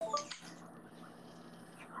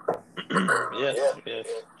Yes, yes.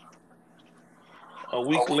 A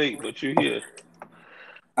week late, but you're here.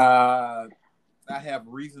 Uh, I have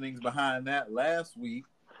reasonings behind that. Last week,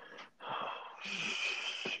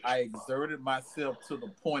 I exerted myself to the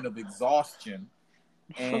point of exhaustion,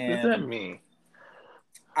 What the fuck does that and mean?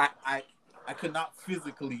 I, I, I could not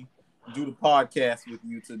physically do the podcast with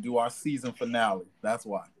you to do our season finale. That's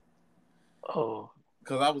why, Oh,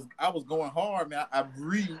 because I was going hard, man. I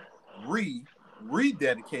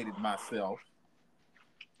rededicated myself.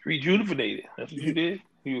 rejuvenated. That's what you did.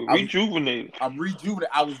 You were I was rejuvenated. I'm rejuvenated.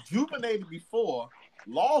 I was juvenated before,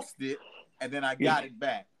 lost it, and then I Yeah, got it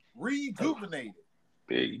back. Rejuvenated.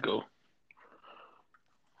 there you go.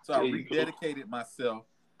 So I There you go. rededicated myself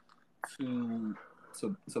to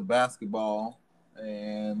to basketball,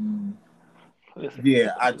 and Listen,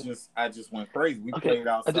 yeah, I just went crazy. We okay. played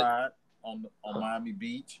I just outside on Miami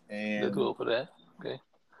Beach, let's and go for that. Okay.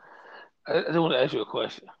 I just want to ask you a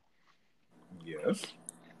question. yes,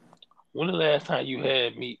 When the last time you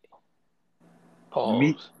had meat?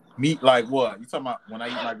 meat Pause. meat like what? You talking about when I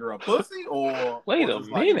eat my girl pussy, or Wait a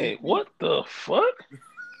just like minute. meat? What the fuck?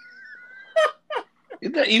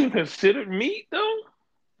 Is that even considered meat though?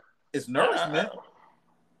 It's I, nourishment.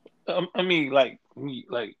 I mean, like meat,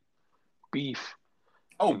 like beef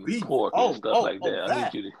Oh, and beef. pork and Oh, stuff oh, like oh, that. that. I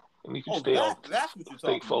need you to Oh, stay on, that's what you're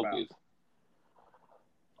stay talking about. focused.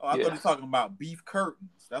 Oh, I thought you Yes. were talking about beef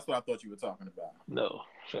curtains. That's what I thought you were talking about. No,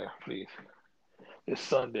 sir, please. It's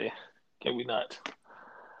Sunday. Can we not?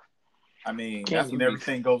 I mean, Can that's we when be?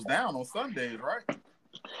 everything goes down on Sundays, right?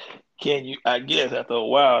 Can you? I guess after a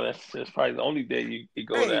while, that's probably the only day you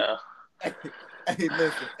go Hey, down. hey, hey,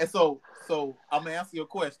 listen. And so I'm gonna answer your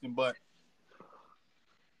question, but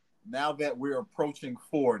now that we're approaching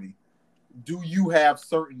 40, do you have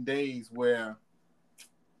certain days where,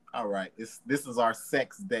 all right, this is our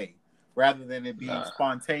sex day, rather than it being Nah,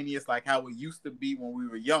 spontaneous like how it used to be when we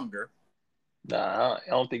were younger? nah. I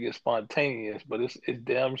don't think it's spontaneous, but it's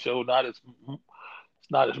damn sure not as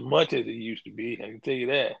it's not as much as it used to be. I can tell you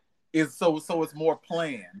that. Is so it's more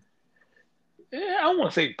planned. Yeah, I don't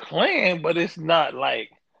want to say planned, but it's not like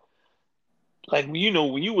when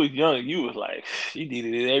you was young, you was like you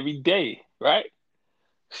needed it every day, right?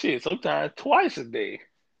 Shit, sometimes twice a day.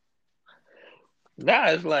 Now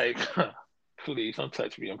it's like, please don't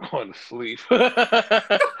touch me. I'm going to sleep.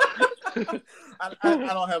 I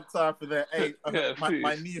don't have time for that. Hey, Yeah, my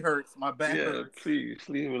please. knee hurts, my back Yeah, hurts. please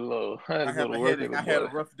leave me alone. I had I to go have to a work headache. in the I had a morning.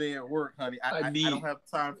 rough day at work, honey. I I don't need have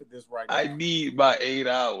time for this right I now. need my 8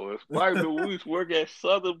 hours. I remember we used to work at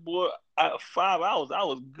Southern boy. 5 hours, I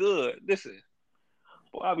was good. Listen,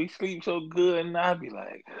 boy, I be sleeping so good, and I be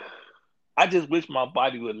like, I just wish my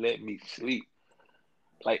body would let me sleep,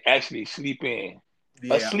 like actually sleep in.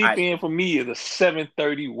 A Yeah, sleep in for me is a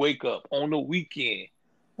 7:30 wake up on the weekend.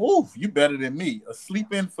 ooh, you better than me. A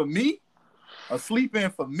sleep in for me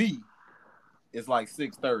is like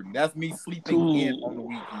 6:30. That's me sleeping in on the Ooh,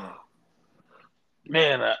 weekend.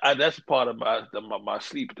 man, that's part of my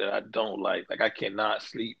sleep that I don't like. Like I cannot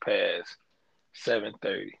sleep past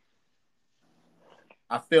 7:30.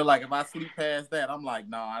 I feel like if I sleep past that, I'm like,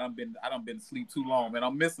 nah, I done been asleep too long, man.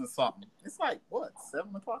 I'm missing something. It's like what,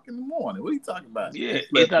 7 o'clock in the morning? What are you talking about? Yeah, You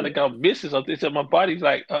it's slept not in. like I'm missing something. It's that my body's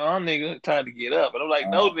like, nigga, it's time to get up. And I'm like,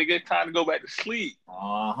 no, Uh nigga, it's time to go back to sleep.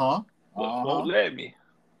 huh. But Uh won't huh. let me.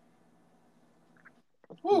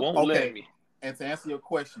 Won't let Okay. me. And to answer your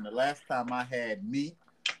question, the last time I had meat,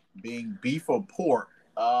 being beef or pork,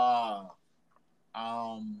 uh,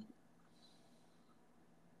 um,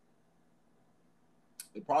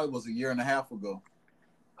 it probably was a year and a half ago.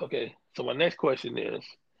 Okay, so my next question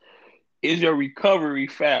is your recovery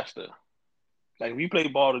faster? Like if you play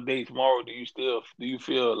ball today, tomorrow, do you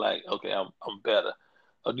feel like okay, I'm better?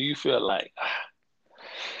 Or do you feel like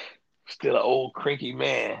still an old cranky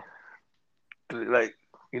man? Like,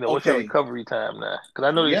 what's your Okay. recovery time now? Because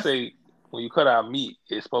I know they Yes. say when you cut out meat,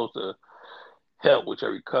 it's supposed to help with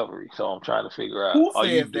your recovery. So I'm trying to figure out, Who are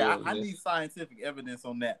you says that? doing I this? need scientific evidence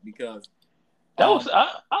on that because That was um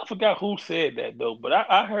I forgot who said that though, but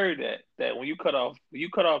I heard that when you cut off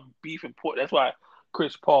beef and pork, that's why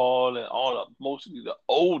Chris Paul and all of mostly the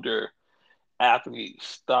older athletes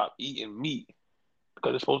stop eating meat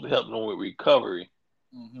because it's supposed to help them with recovery.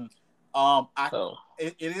 mhm. I So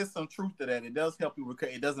it is some truth to that. It does help you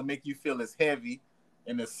recover. It doesn't make you feel as heavy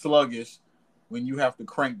and as sluggish when you have to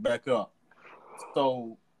crank back up.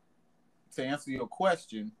 So to answer your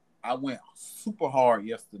question, I went super hard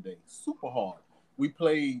yesterday. Super hard. We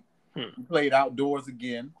played hmm. we played outdoors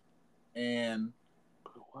again, and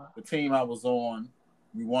the team I was on,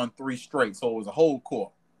 we won three straight. So it was a whole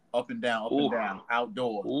court, up and Ooh, down,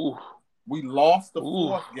 outdoors. ooh, We lost the ooh.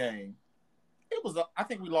 fourth game, it was. I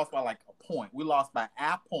think we lost by like a point. We lost by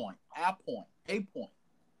a point.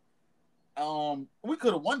 We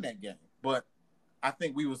could have won that game, but I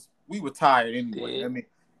think we were tired anyway. Yeah. I mean,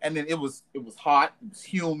 and then it was hot, it was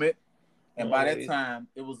humid, and by that Yeah. time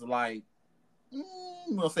it was like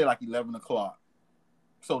we'll say like 11 o'clock.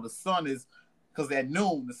 So the sun is because at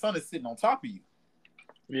noon the sun is sitting on top of you.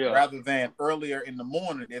 Yeah. Rather than earlier in the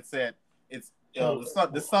morning, the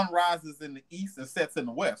sun rises in the east and sets in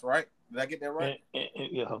the west, right? Did I get that right?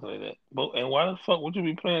 Yeah, something like that. But and why the fuck would you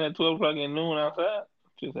be playing at 12 o'clock at noon outside?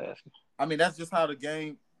 Just asking. I mean, that's just how the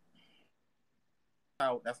game.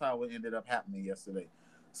 That's how it ended up happening yesterday.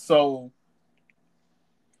 So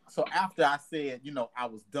after I said, I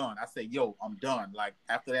was done. I said, "Yo, I'm done." Like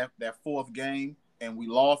after that fourth game and we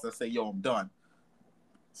lost, I said, "Yo, I'm done."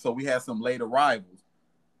 So we had some late arrivals,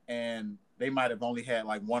 and they might have only had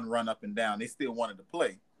like one run up and down. They still wanted to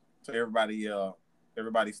play, so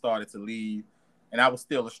everybody started to leave, and I was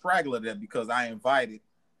still a straggler there because I invited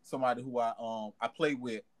somebody who I played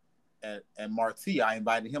with at Marti. I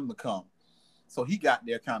invited him to come, so he got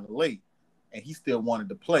there kind of late, and he still wanted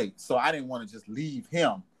to play. So I didn't want to just leave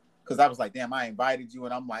him because I was like, "Damn, I invited you,"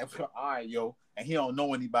 and I'm like, "All right, yo," and he don't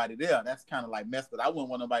know anybody there. That's kind of like messed. But I wouldn't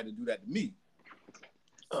want nobody to do that to me.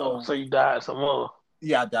 So you died some more.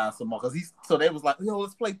 Yeah, I died some more because so they was like, "Yo,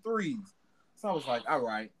 let's play threes." So I was like, "All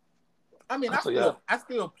right." I mean, I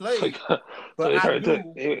still played, but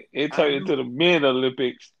it turned into the men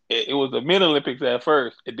Olympics. It was the men Olympics at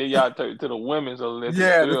first, and then y'all turned to the women's Olympics.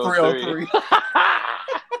 Yeah, the 303.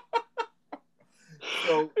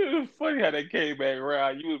 So it was funny how they came back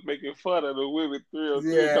around. You was making fun of the women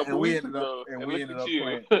 303 yeah, a couple weeks ago, we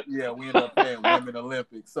ended up playing women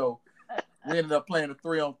Olympics. So we ended up playing the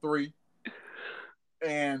 3-on-3,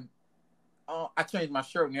 and I changed my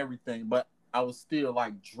shirt and everything, but I was still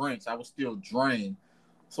like drenched. I was still drained.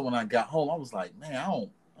 So when I got home, I was like, man, I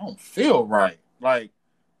don't feel right. Like,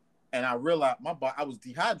 and I realized I was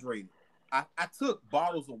dehydrated. I took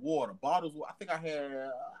bottles of water. I think I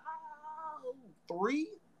had 3.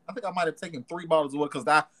 I think I might have taken 3 bottles of water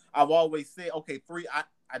because I've always said, okay, 3.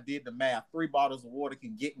 I did the math. 3 bottles of water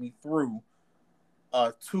can get me through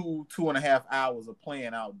 2.5 hours of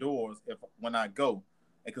playing outdoors when I go,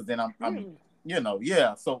 because then I'm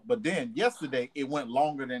yeah. So, but then yesterday it went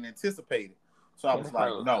longer than anticipated. So I was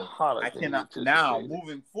like, no, I cannot now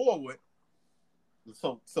moving forward.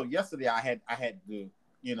 So yesterday I had to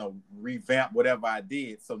revamp whatever I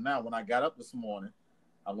did. So now when I got up this morning,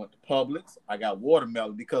 I went to Publix. I got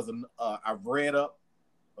watermelon because I've read up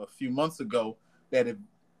a few months ago that if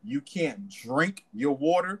you can't drink your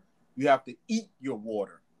water, you have to eat your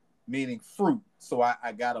water, meaning fruit. So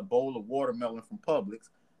I got a bowl of watermelon from Publix.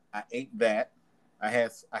 I ate that. I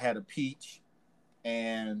had a peach,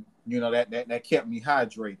 and that kept me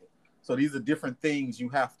hydrated. So these are different things you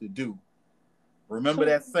have to do. Remember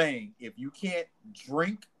that saying: if you can't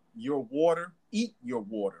drink your water, eat your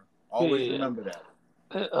water. Always remember that.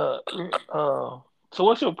 So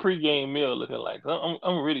what's your pregame meal looking like?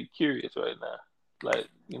 I'm really curious right now. Like,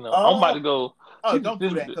 I'm about to go. Oh, don't do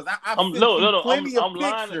that because I've sent no. plenty of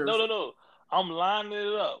lining. pictures. No. I'm lining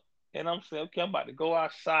it up, and I'm saying, okay, I'm about to go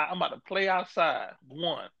outside. I'm about to play outside.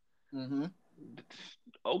 One. Mm-hmm.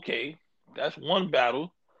 Okay, that's one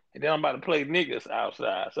battle, and then I'm about to play niggas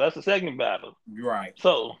outside. So that's the second battle. Right.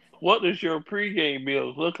 So what does your pregame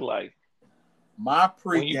meals look like? My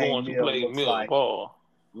when you pregame going to meal play looks middle like ball?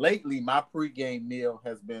 Lately, my pregame meal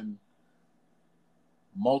has been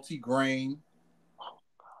multi-grain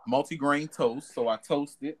toast. So I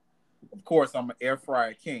toast it. Of course, I'm an air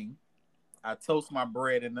fryer king. I toast my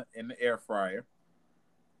bread in the air fryer,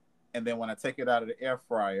 and then when I take it out of the air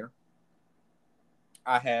fryer,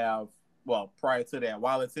 I have prior to that,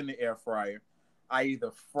 while it's in the air fryer, I either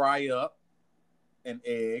fry up an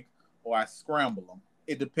egg or I scramble them.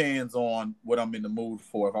 It depends on what I'm in the mood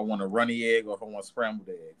for. If I want a runny egg or if I want scrambled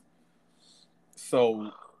egg.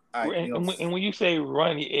 So and when you say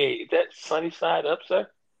runny egg, is that sunny side up, sir?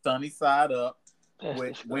 Sunny side up.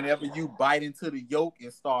 That's Whenever you bite into the yolk,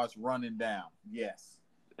 it starts running down. Yes.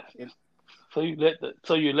 So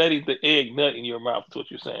you're letting the egg nut in your mouth. Is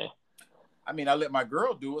what you're saying? I mean, I let my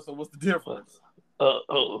girl do it. So what's the difference?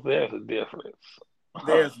 There's a difference.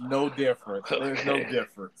 There's no difference. Okay. There's no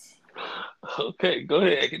difference. Okay, go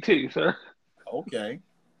ahead. Continue, sir. Okay.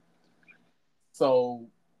 So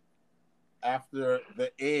after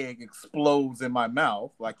the egg explodes in my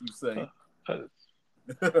mouth, like you say,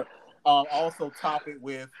 also top it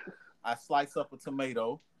with, I slice up a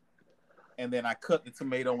tomato, and then I cut the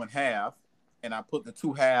tomato in half, and I put the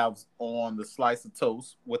 2 halves on the slice of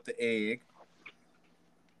toast with the egg.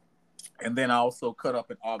 And then I also cut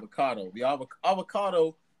up an avocado. The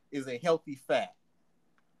avocado is a healthy fat.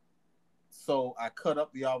 So I cut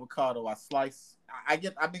up the avocado. I slice. I've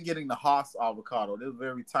been getting the Haas avocado. They're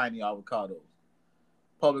very tiny avocados.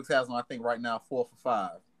 Publix has them, I think, right now 4 for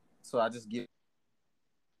 $5. So I just eat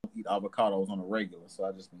avocados on a regular. So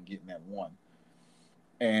I just been getting that one.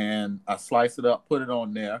 And I slice it up, put it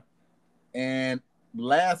on there. And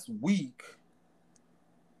last week,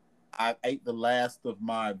 I ate the last of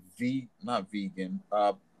my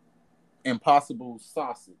Impossible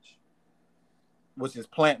sausage, which is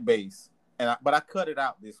plant-based. But I cut it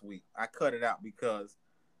out this week. I cut it out because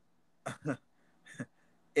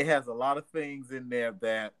it has a lot of things in there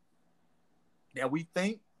that we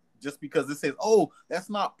think just because it says, "Oh, that's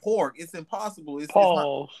not pork. It's impossible."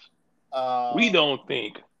 Pause. It's not, we don't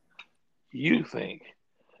think. You think.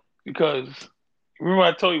 Because remember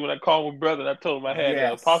I told you when I called my brother and I told him I had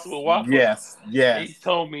a Impossible Waffle? Yes. He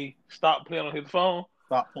told me stop playing on his phone.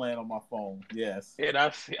 Stop playing on my phone. Yes. And I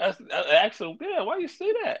asked him, "Yeah, why you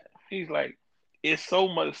say that?" He's like, "It's so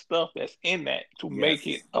much stuff that's in that to make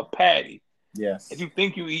it a patty." Yes. And you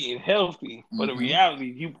think you're eating healthy, but in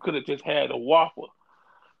reality, you could have just had a waffle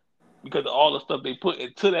because of all the stuff they put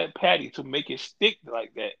into that patty to make it stick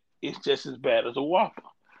like that. It's just as bad as a waffle.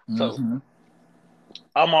 So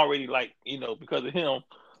I'm already like, because of him,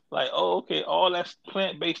 like, oh, okay, all that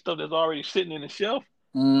plant-based stuff that's already sitting in the shelf,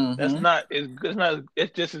 it's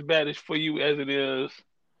just as bad as for you as it is,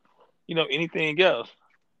 anything else.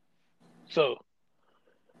 So,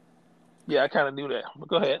 yeah, I kind of knew that. But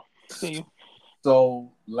go ahead, continue.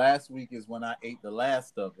 So last week is when I ate the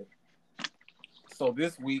last of it. So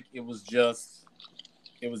this week it was just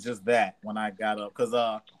that when I got up because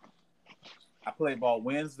I played ball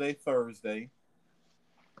Wednesday, Thursday,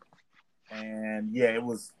 and yeah, it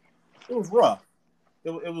was rough.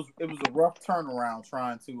 It was a rough turnaround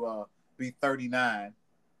trying to be 39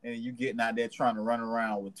 and you getting out there trying to run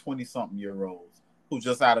around with 20-something-year-olds who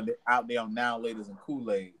just out there on Now Laters and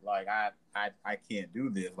Kool-Aid. Like I can't do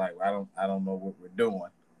this. Like I don't know what we're doing.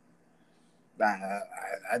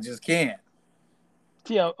 I just can't.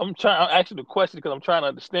 See, I'm asking the question because I'm trying to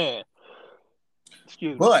understand.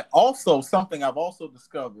 Excuse me. But also something I've also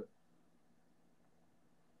discovered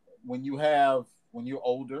when you're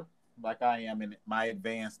older, like I am in my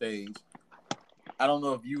advanced age, I don't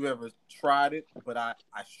know if you ever tried it, but I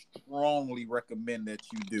strongly recommend that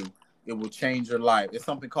you do. It will change your life. It's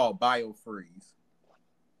something called BioFreeze.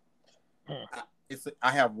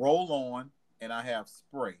 I have roll on and I have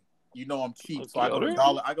spray. You know I'm cheap, so I go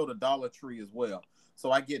to Dollar Tree as well.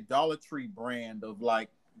 So I get Dollar Tree brand of like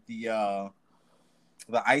the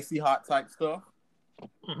icy hot type stuff.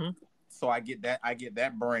 So I get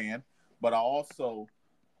that brand, but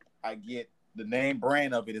I get the name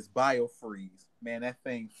brand of it is BioFreeze. Man, that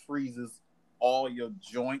thing freezes all your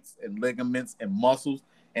joints and ligaments and muscles,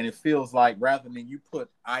 and it feels like rather than you put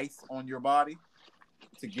ice on your body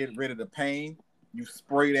to get rid of the pain, you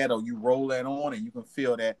spray that or you roll that on, and you can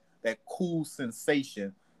feel that cool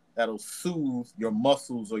sensation that'll soothe your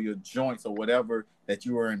muscles or your joints or whatever that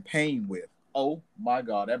you are in pain with. Oh my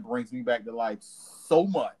God, that brings me back to life so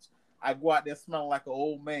much. I go out there smelling like an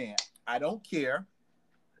old man. I don't care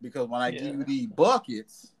because when I give you these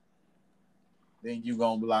buckets, then you're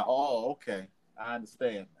going to be like, oh, okay, I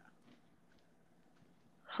understand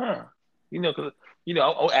now. Because,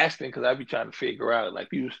 I'm asking because I be trying to figure out, like,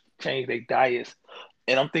 people change their diets.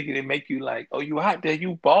 And I'm thinking it make you like, oh, you out there,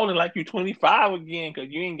 you balling like you 25 again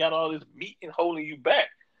because you ain't got all this meat and holding you back.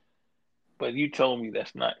 But you told me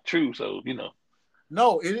that's not true, so,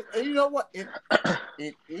 No, you know what?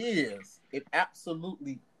 It is. It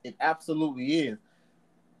absolutely is.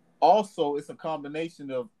 Also, it's a combination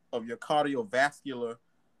of your cardiovascular,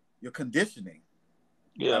 your conditioning.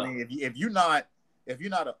 Yeah. I mean, if you're not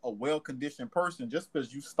a well-conditioned person, just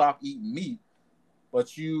because you stop eating meat,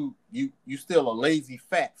 but you still a lazy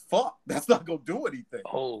fat fuck, that's not gonna do anything.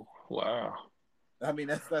 Oh, wow. I mean,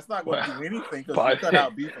 that's not gonna do anything because you cut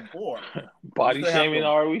out beef and pork. Body shaming,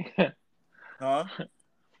 are we? Huh?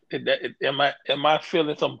 Am I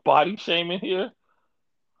feeling some body shaming here?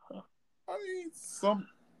 I mean,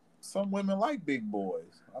 some women like big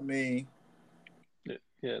boys. I mean,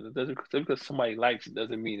 yeah, just because somebody likes it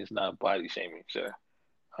doesn't mean it's not body shaming, sir.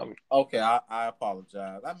 Okay, I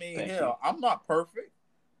apologize. I mean, hell, I'm not perfect.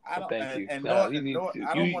 I don't. Thank you. I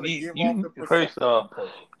don't want to give off the perception. First off,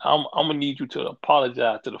 I'm gonna need you to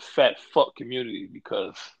apologize to the fat fuck community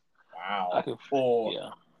because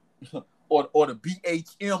or the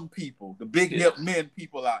BHM people, the big hip men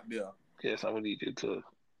people out there. Yes, I'm gonna need you to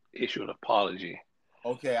issue an apology.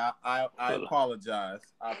 Okay, I apologize.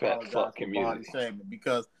 I apologize for body shaming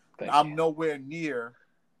because Thank you. I'm nowhere near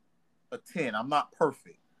a 10. I'm not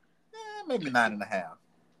perfect. Maybe 9.5.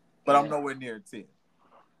 But I'm nowhere near a 10.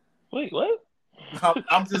 Wait, what?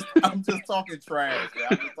 I'm just talking trash. Man.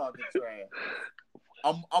 I'm just talking trash.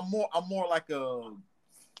 I'm more like a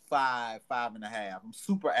 5.5. I'm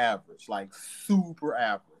super average, like super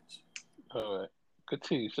average. All right,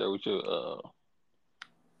 continue, sir,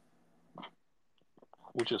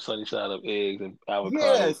 with your sunny side up eggs and Yeah,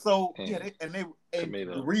 avocado so and and the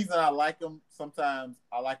tomato. reason I like them sometimes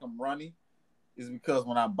I like them runny is because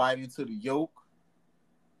when I bite into the yolk,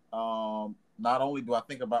 not only do I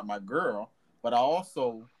think about my girl, but I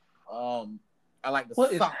also I like to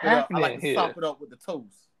What is sop it up. I like happening to here? sop it up with the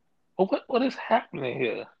toast. What is happening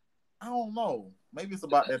here? I don't know. Maybe it's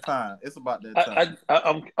about that time. It's about that I,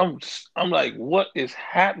 time. I'm like, what is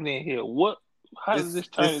happening here? What? How does this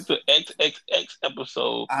turn It's into XXX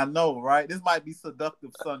episode? I know, right? This might be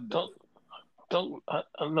seductive Sunday. Don't I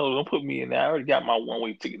know. Don't put me in there. I already got my one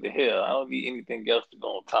way ticket to hell. I don't need anything else to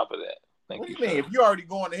go on top of that. What Thank do you, you mean? sir. If you're already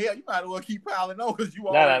going to hell, you might as well keep piling on because you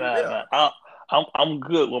Nah, nah, already nah, there. nah. I'm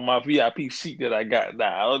good with my VIP seat that I got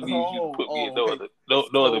now. I don't need you to put me in Okay.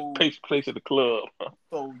 no other So, place in the club.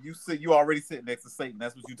 so you already sitting next to Satan.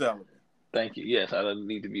 That's what you telling me. Thank you. Yes, I don't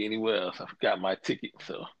need to be anywhere else. I forgot my ticket,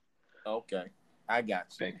 so Okay, I got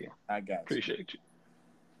you. thank you. I got you. Appreciate you.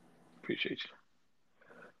 Appreciate you.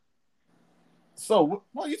 So,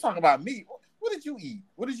 what you talking about me? What did you eat?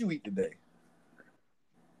 What did you eat today?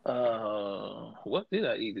 What did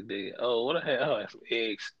I eat today? Oh, what I had? I had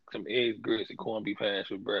some eggs, grits, and corned beef hash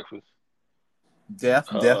for breakfast. Death,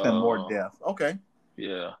 and more Uh, death. Okay.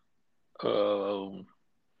 yeah. Um,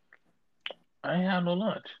 I ain't have no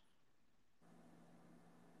lunch.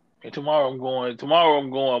 And Tomorrow I'm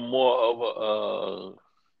going more of a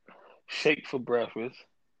shake for breakfast.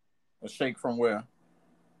 A shake from where?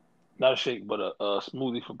 Not a shake, but a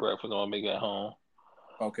smoothie for breakfast. I'm gonna make at home.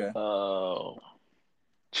 Okay. Uh,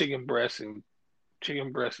 chicken breast and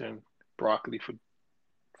chicken breast and broccoli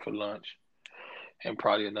for lunch, and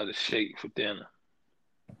probably another shake for dinner.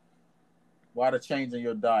 Why the change in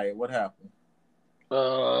your diet? What happened?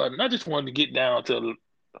 I just wanted to get down to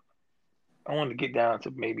I wanted to get down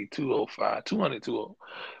to maybe 205, 200,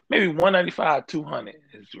 maybe 195, 200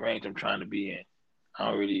 is the range I'm trying to be in.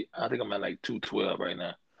 I think I'm at like 212 right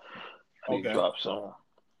now. I need to Okay. drop some.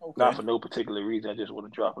 Not Okay. for no particular reason. I just want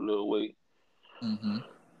to drop a little weight. Mm-hmm.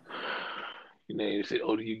 You know, they say, the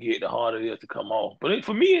older you get, the harder it is to come off. But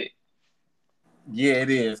for me, Yeah, it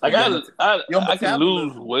is like because your I can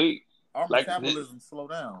lose metabolism, weight. our Like this, metabolism slow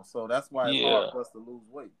down, so that's why it's hard yeah. for us to lose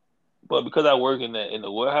weight. But because I work in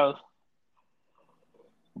the warehouse,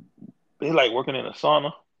 it's like working in a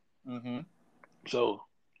sauna. Mm-hmm. So,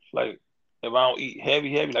 like, if I don't eat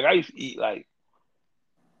heavy, like I used to eat like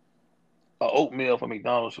a oatmeal from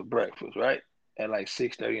McDonald's for breakfast, right? At like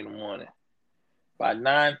 6:30 in the morning. By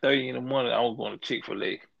 9:30 in the morning, I was going to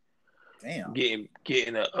Chick-fil-A, Damn. getting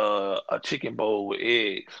a chicken bowl with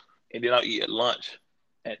eggs, and then I'll eat at lunch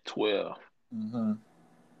at 12. Mm-hmm.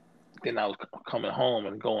 Then I was coming home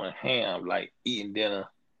and going ham, like eating dinner,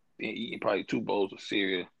 then eating probably two bowls of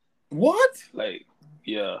cereal. What? Like,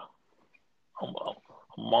 yeah, I'm a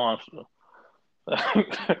monster.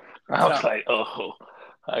 I was Now, like, oh,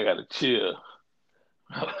 I gotta chill.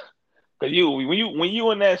 Cause when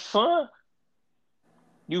you in that sun,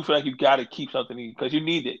 you feel like you gotta keep something in you because you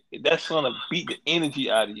need it. That sun to beat the energy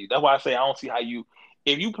out of you. That's why I say I don't see how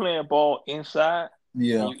if you playing ball inside and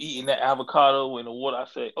yeah, you eating that avocado in the water, I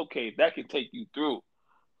say, okay, that can take you through.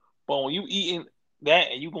 But when you eating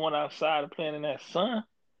that and you going outside and playing in that sun,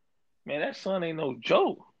 man, that sun ain't no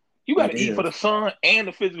joke. You got it to eat for is. the sun and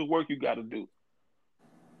the physical work you got to do.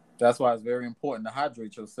 That's why it's very important to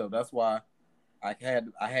hydrate yourself. That's why I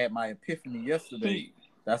had my epiphany yesterday. See,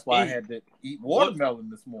 That's why I eat. had to eat What watermelon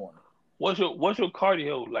this morning. what's your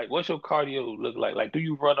cardio like? What's your cardio look like? Like, do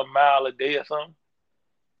you run a mile a day or something?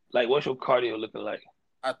 Like, what's your cardio looking like?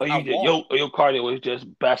 Or I you just walk. your cardio is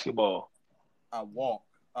just basketball? I walk.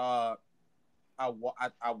 I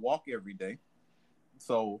walk every day.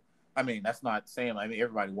 So I mean, that's not saying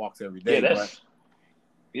everybody walks every Yeah, day, but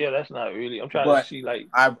that's not really. I'm trying to but see like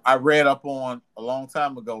I read up on a long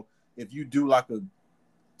time ago if you do like a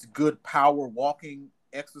good power walking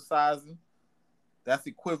exercising, that's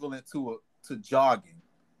equivalent to jogging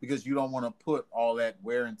because you don't want to put all that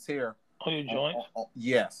wear and tear on your joints.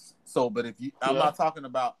 yes. So, but I'm Yeah. not talking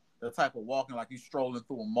about the type of walking like you strolling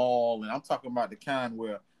through a mall, and I'm talking about the kind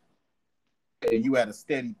where you at a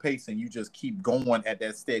steady pace and you just keep going at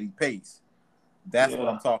that steady pace. That's what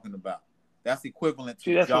Yeah. I'm talking about. That's equivalent to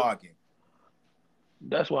See, jogging.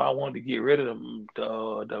 that's why I wanted to get rid of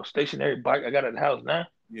the stationary bike I got at the house now.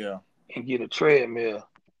 Yeah. and get a treadmill.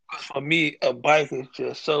 'Cause for me, a bike is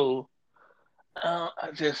just so. I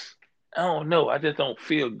don't know. I just don't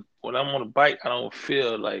feel when I'm on a bike. I don't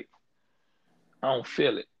feel it. Like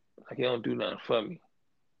it don't do nothing for me.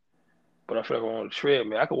 But I feel like I'm on the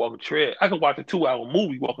treadmill. I can walk a tread. I can watch a 2 hour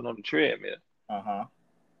movie walking on the treadmill. Uh-huh.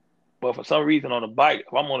 But for some reason on the bike,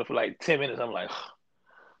 if I'm on it for like 10 minutes, I'm like,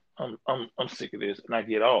 I'm sick of this, and I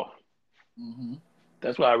get off. Mm-hmm.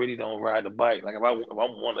 That's why I really don't ride the bike. Like if I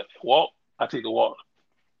want to walk, I take a walk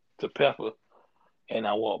to Pepper and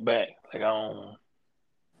I walk back. Like I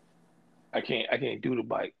can't do the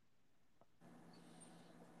bike.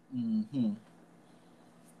 Mm-hmm.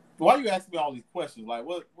 Why you asking me all these questions? Like,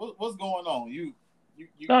 what's going on? No, no, You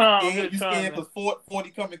I'm scared? just You trying scared to. because 40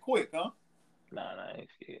 coming quick, huh? Nah, I ain't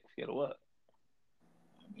scared. Scared of what?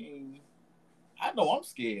 I mean, I know I'm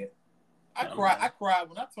scared. I'm not. I cried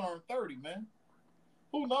when I turned 30, man.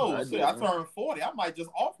 Who No, I knows? Shit, I didn't. turned 40. I might just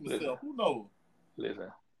off Listen, myself. Who knows?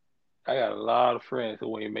 listen. I got a lot of friends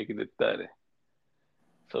who ain't making it to 30.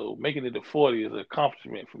 So making it to 40 is an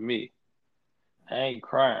accomplishment for me. I ain't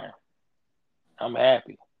crying. I'm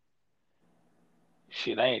happy.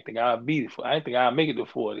 Shit, I ain't think I'll beat it. I ain't think I'll make it to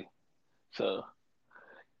 40. So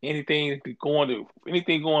anything going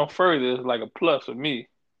further is like a plus for me.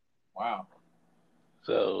 Wow.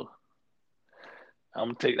 So I'm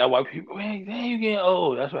gonna take that. Why people, man, damn, you getting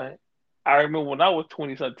old? That's right. I remember when I was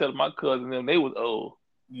 20 something, telling my cousin them they was old.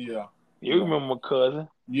 Yeah. You Yeah. remember my cousin?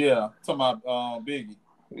 Yeah. Talking about Biggie.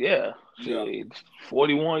 Yeah, Yeah. shit,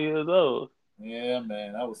 41 years old. Yeah,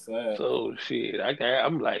 man. That was sad. So shit,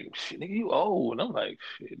 I'm like, shit, nigga, you old, and I'm like,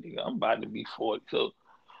 shit, nigga, I'm about to be 40. So,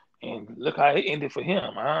 and look how it ended for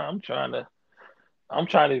him. I'm trying to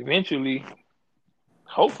eventually,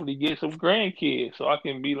 hopefully, get some grandkids so I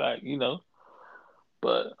can be like,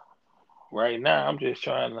 But right now, I'm just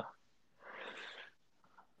trying to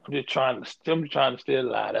stay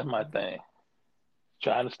alive. That's my thing.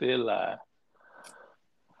 Trying to stay alive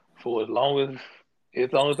for as long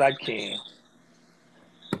as I can.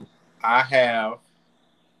 I have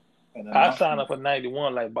an I signed announcement. up for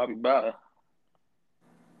 91 like Bobby Bowden.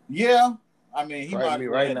 Yeah. I mean, he Right, might me as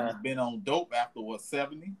well right have now. been on dope after what,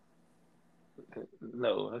 70?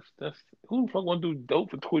 No, that's who the fuck want to do dope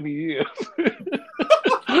for 20 years?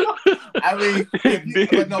 I mean, if you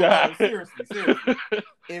but Then no, die. seriously.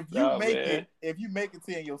 Nah, man. If you make it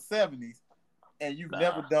to in your 70s and you've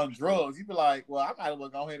never Nah, done I'm straight. drugs, you'd be like, well, I might as well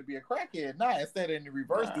go ahead and be a crackhead now instead of in the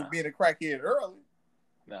reverse, do Nah, being a crackhead early.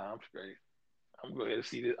 nah, I'm straight. I'm gonna go ahead and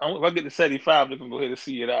see this. If I get to 75, I'm gonna go ahead and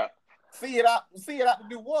see it out. See it out to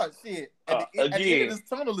do what? Shit. At the end of Again, this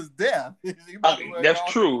tunnel is death. You I might as mean, well that's go.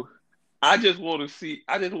 true. I just want to see.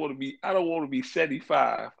 I just want to be. I don't want to be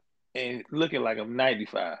 75 and looking like I'm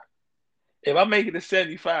 95. If I make it to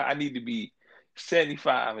 75, I need to be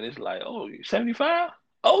 75, and it's like, oh, you 75?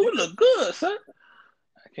 Oh, you look good, son.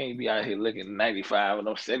 I can't be out here looking 95 and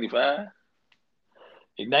I'm 75.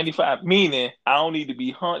 And 95 meaning I don't need to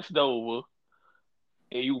be hunched over.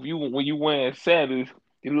 And you when you wearing sandals,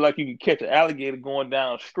 you look like you can catch an alligator going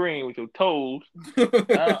downstream with your toes.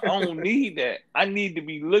 I don't need that. I need to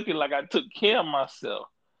be looking like I took care of myself.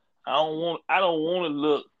 I don't want to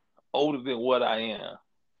look older than what I am.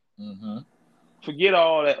 Mm-hmm. Forget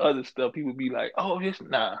all that other stuff. People be like, oh, this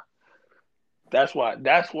nah. That's why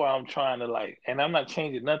I'm trying to like, and I'm not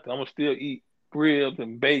changing nothing. I'm gonna still eat ribs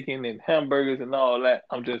and bacon and hamburgers and all that.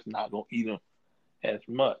 I'm just not gonna eat them as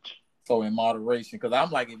much. So in moderation, because I'm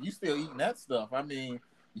like, if you still eating that stuff, I mean,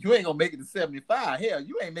 you ain't gonna make it to 75. Hell,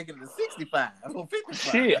 you ain't making it to 65 or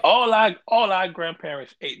Shit, 55. all our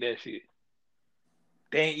grandparents ate that shit.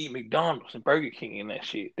 They ain't eat McDonald's and Burger King and that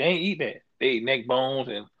shit. They ain't eat that. They ate neck bones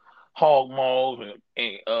and hog maws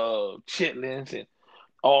and chitlins and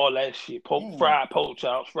all that shit. Mm, Fried pork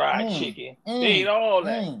chops, fried mm, chicken. They ate mm, all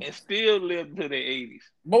that mm. and still lived to their 80s.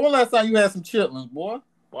 But when last time you had some chitlins, boy?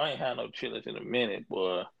 Boy, I ain't had no chitlins in a minute,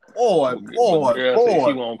 boy. Boy, But boy, girl say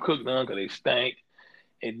she boy. won't cook none because they stank.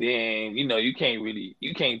 And then, you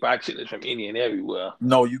can't buy chitlins from any and everywhere.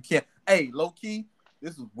 No, you can't. Hey, low key,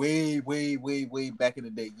 this was way back in the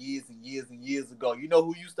day, years and years and years ago. You know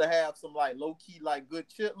who used to have some like low key, like good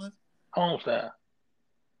chitlins? Home style.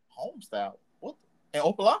 Home style. What? And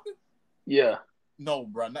Opalaka? Yeah. No,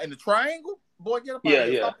 bro. Not in the triangle? Boy, get up out of Yeah,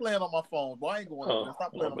 here. yeah. Stop playing on my phone. Boy, I ain't going over Oh, there.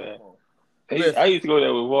 Stop my playing on my bad. phone. Hey, I Listen. used to go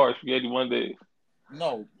there with Var Spaghetti one day.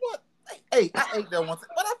 No. What? Hey, I ate that once.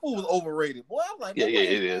 But that food was overrated. Boy, I'm like, Yeah, man, yeah, what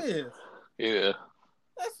it is is. this? Yeah.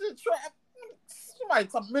 That shit trap. Somebody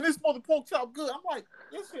tell me, man, this smoking pork chop good. I'm like,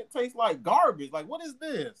 this shit tastes like garbage. Like, what is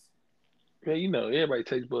this? Yeah, everybody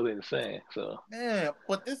takes butter in the sand. So Man,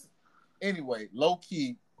 but this anyway, low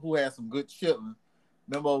key, who had some good chitlins.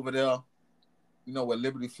 Remember over there, you know where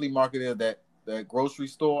Liberty Flea Market is, that grocery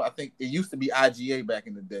store? I think it used to be IGA back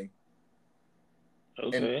in the day.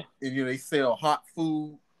 Okay. And you know, they sell hot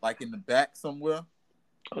food like in the back somewhere.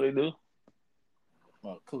 Oh, they do.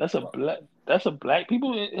 Oh, That's a black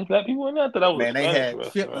people. It's black people in there. I thought that was man, a they Spanish had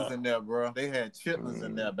chitlins restaurant. in there, bro. They had chitlins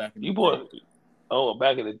in there back in the You day. bought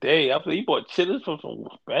back in the day. I thought you bought chitlins from some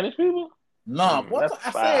Spanish people. Nah, what That's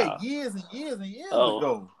I said foul. years and years and years Oh,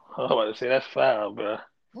 ago. I was about to say that's foul, bro.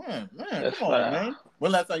 Man, That's come on, foul. man.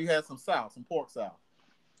 When last time you had some pork sour?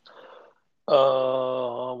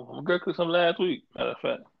 My girl cooked some last week. Matter of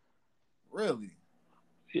fact. Really?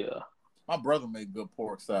 Yeah. My brother made good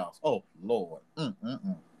pork sour. Oh Lord. So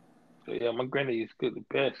yeah, my granddaddy used to cook the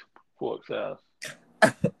best pork sours.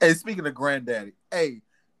 Hey, speaking of granddaddy, hey,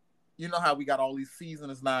 you know how we got all these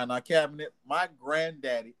seasonings now in our cabinet? My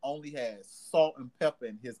granddaddy only had salt and pepper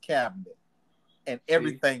in his cabinet, and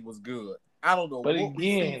everything was good. I don't know But what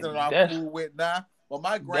we season our food with now, but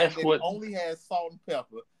my granddaddy only had salt and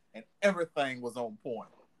pepper, and everything was on point.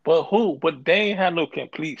 But they ain't had no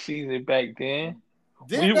complete seasoning back then.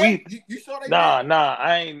 Did they? You sure they did? Nah.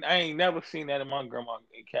 I ain't never seen that in my grandma's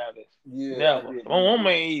cabinets. Yeah, never. My mama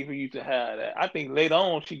ain't even used to have that. I think later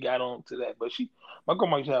on she got on to that. But my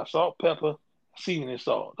grandma used to have salt, pepper, seasoning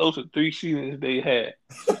salt. Those are 3 seasonings they had.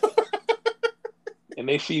 And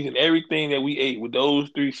they seasoned everything that we ate with those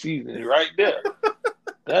 3 seasonings right there.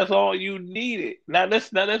 That's all you needed. Now let's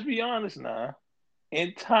be honest now.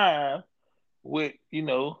 In time, with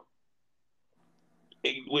with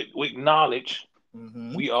knowledge,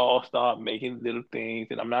 we all start making little things,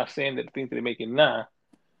 and I'm not saying that the things that they're making now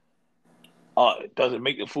it doesn't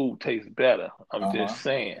make the food taste better. I'm just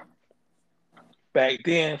saying back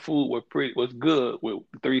then food was good with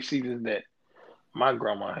the 3 seasons that my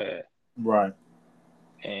grandma had. Right.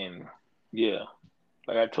 And yeah,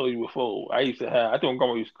 like I told you before, I think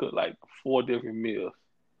grandma used to cook like 4 different meals: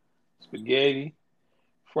 spaghetti,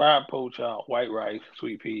 fried pork chop, white rice,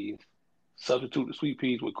 sweet peas. Substitute the sweet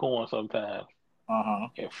peas with corn sometimes.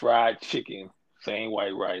 And fried chicken, same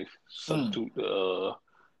white rice. Substitute the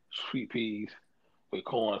sweet peas with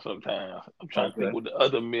corn sometimes. I'm trying to think what the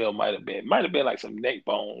other meal might have been. Might have been like some neck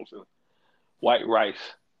bones and white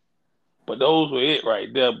rice. But those were it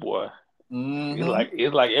right there, boy.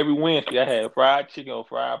 It's like every Wednesday I had fried chicken or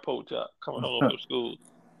fried pork chop coming home from school.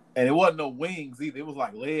 And it wasn't no wings either. It was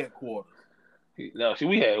like leg quarters. No, see,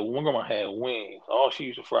 one grandma had wings. All she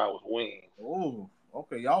used to fry was wings. Oh,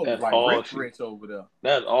 okay. Y'all was like rich over there.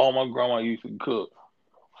 That's all my grandma used to cook.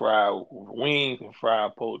 Fried wings and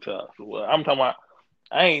fried pork chops. Well, I'm talking about,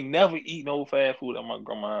 I ain't never eat no fast food at my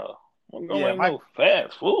grandma's house. My grandma ain't no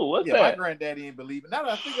fast food. What's that? My granddaddy ain't believe it. Now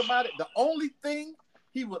that I think about it, the only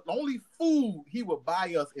food he would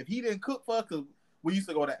buy us if he didn't cook for us, because we used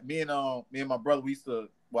to go that me and my brother, we used to,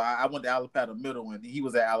 I went to Alapata Middle and he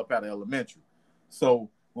was at Alapata Elementary. So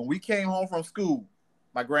when we came home from school,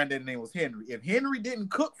 my granddad's name was Henry. If Henry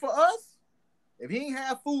didn't cook for us, if he didn't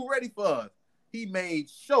have food ready for us, he made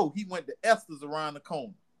sure he went to Esther's around the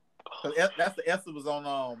corner. That's the Esther was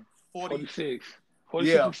on 46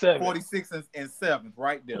 and 7. 46 and 7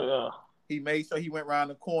 right there. Yeah. He made sure he went around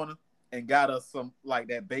the corner and got us some like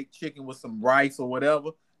that baked chicken with some rice or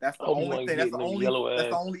whatever. That's the only thing. That's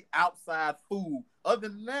the only outside food. Other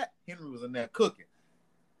than that, Henry was in there cooking.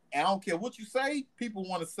 And I don't care what you say. People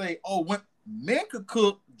want to say, "Oh, men could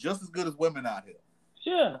cook just as good as women out here."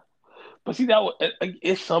 Yeah, but see,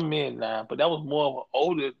 it's some men now, but that was more of an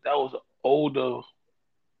older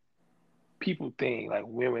people thing, like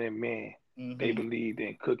women and men. They believed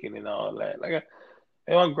in cooking and all that. Like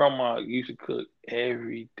my grandma used to cook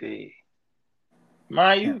every day.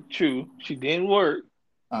 Mind you, true, she didn't work.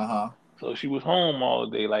 So she was home all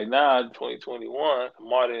day. Like now, 2021, a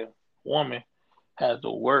modern woman has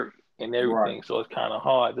to work and everything. Right. So it's kind of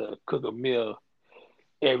hard to cook a meal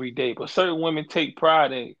every day. But certain women take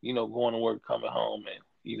pride in, going to work, coming home, and,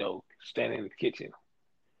 standing in the kitchen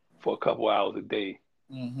for a couple hours a day,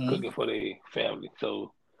 cooking for their family.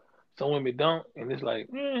 So some women don't, and it's like,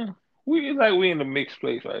 we in the mixed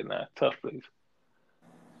place right now. Tough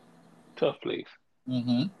place.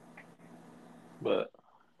 But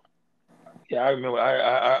yeah, I remember.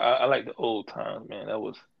 I like the old times, man.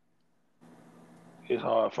 It's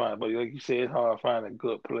hard to find, but like you said, it's hard to find a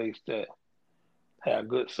good place that have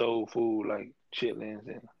good soul food like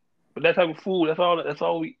chitlins but that type of food. That's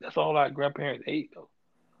all our grandparents ate though.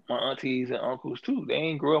 My aunties and uncles too. They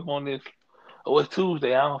ain't grew up on this. Oh, it's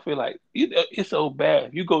Tuesday. I don't feel like it's so bad.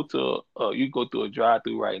 If you go through a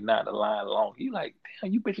drive-through right now, the line long. You like,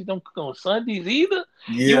 damn, you bitches don't cook on Sundays either.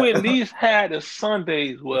 Yeah. You at least had the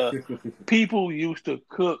Sundays where people used to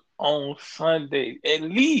cook on Sunday. At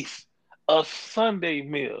least a Sunday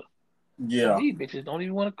meal. Yeah. These bitches don't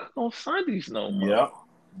even want to cook on Sundays no more. Yep.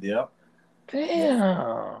 Yep. Damn.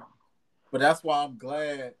 Yep. But that's why I'm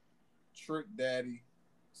glad Trick Daddy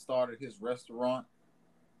started his restaurant,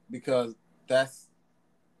 because that's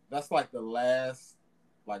like the last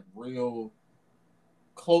like real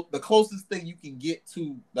the closest thing you can get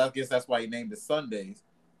to. I guess that's why he named it Sundays.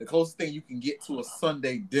 The closest thing you can get to a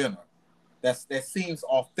Sunday dinner. That seems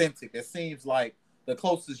authentic. That seems like the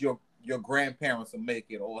closest your grandparents will make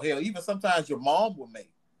it, or hell, even sometimes your mom will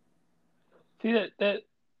make. See that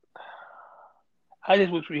I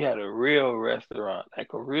just wish we had a real restaurant,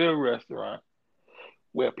 like a real restaurant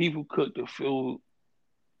where people cook the food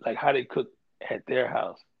like how they cook at their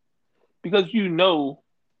house. Because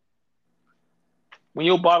when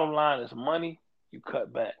your bottom line is money, you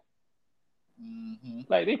cut back. Mm-hmm.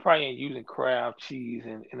 Like they probably ain't using Kraft cheese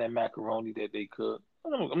in that macaroni that they cook.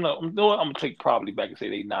 I'm gonna take probably back and say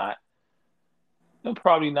they not. They're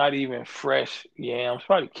probably not even fresh yams,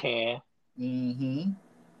 probably canned. Mm-hmm.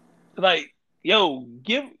 Like, yo,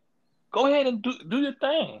 go ahead and do your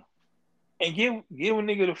thing. And give a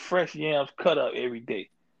nigga the fresh yams cut up every day.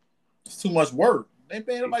 It's too much work. They ain't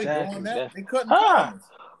nobody Exactly. doing that. They cutting Huh. corners.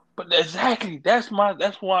 But exactly. That's why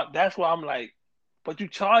I'm like, but you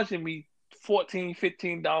charging me $14,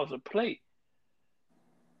 $15 a plate.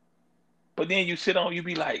 But then you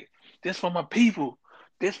be like, this for my people.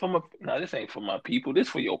 This ain't for my people. This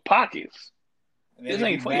for your pockets. And then This they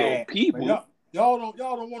be ain't for your mad. people. Like, y'all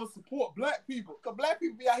don't want to support black people, because black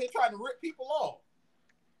people be out here trying to rip people off.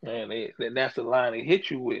 Man, that's the line they hit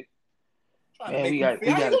you with. Trying Man, to make we you got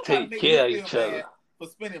feel. How you to trying to take make me care of feel each bad other. for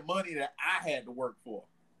spending money that I had to work for?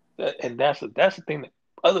 And that's the thing that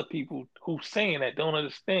other people who saying that don't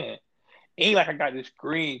understand. Ain't like I got this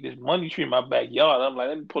money tree in my backyard. I'm like,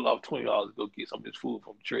 let me pull off $20 to go get some of this food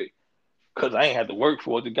from the tree. Cause I ain't had to work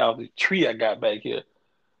for it. The guy with the tree I got back here.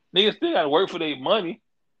 Niggas still gotta work for their money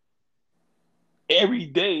every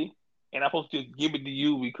day. And I'm supposed to just give it to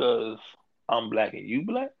you because I'm black and you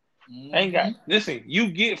black? Mm-hmm. I ain't got listen,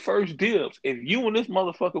 you get first dibs. If you and this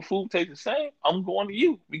motherfucker food taste the same, I'm going to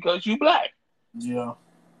you because you black. Yeah.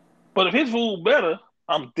 But if his food better,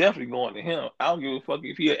 I'm definitely going to him. I don't give a fuck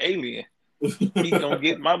if he an alien. He gonna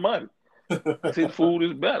get my money. Because his food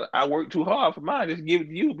is better. I work too hard for mine. Just give it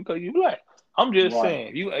to you because you black. I'm just Right.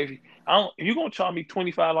 saying, if you're gonna charge me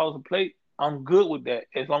 $25 a plate, I'm good with that.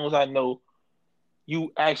 As long as I know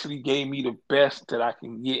you actually gave me the best that I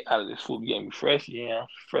can get out of this food. You gave me fresh yams,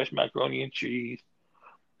 fresh macaroni and cheese,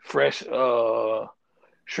 fresh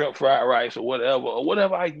shrimp fried rice or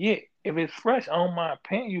whatever I get. If it's fresh, I don't mind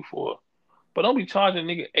paying you for it. But don't be charging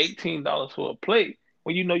a nigga $18 for a plate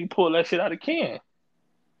when you know you pull that shit out of the can.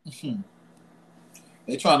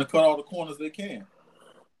 They trying to cut all the corners they can.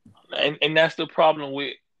 And that's the problem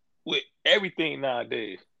with everything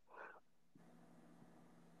nowadays.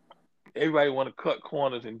 Everybody want to cut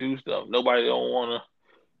corners and do stuff. Nobody don't want to.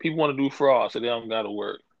 People want to do fraud, so they don't got to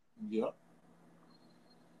work. Yep.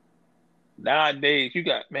 Nowadays,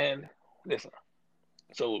 listen.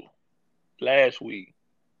 So last week,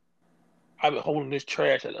 I've been holding this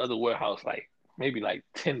trash at the other warehouse, like maybe like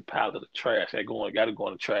 10 pounds of the trash that got to go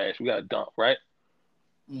in the trash. We got to dump, right?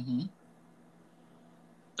 Mm-hmm.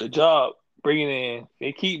 The job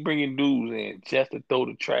they keep bringing dudes in just to throw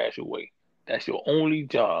the trash away. That's your only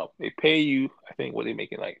job. They pay you, I think, what they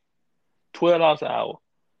making like $12 an hour.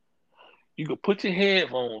 You could put your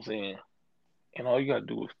headphones in, and all you gotta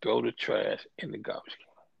do is throw the trash in the garbage can.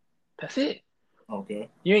 That's it. Okay.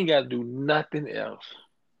 You ain't gotta do nothing else.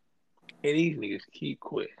 And these niggas keep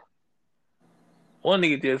quitting. One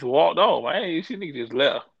nigga just walked off. I ain't see nigga just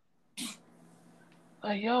left.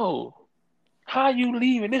 Like, yo, how you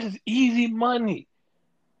leaving? This is easy money.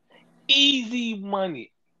 Easy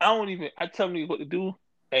money. I tell niggas what to do.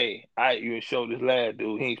 Hey, I even showed this lad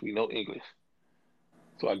dude, he ain't speak no English.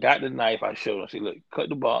 So I got the knife, I showed him. I said, look, cut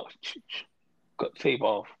the box, cut the tape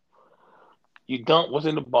off. You dump what's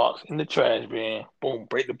in the box in the trash bin. Boom,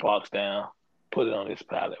 break the box down. Put it on this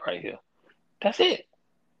pallet right here. That's it.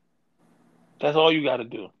 That's all you got to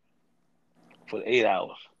do for the 8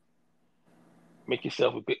 hours. Make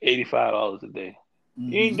yourself a good $85 a day.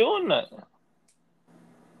 Mm-hmm. You ain't doing nothing.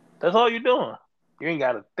 That's all you're doing. You ain't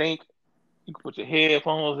got to think. You can put your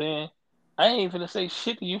headphones in. I ain't finna say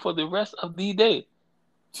shit to you for the rest of the day.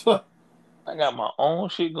 I got my own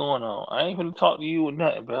shit going on. I ain't finna talk to you or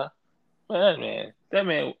nothing, bro. That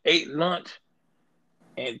man ate lunch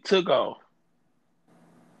and took off.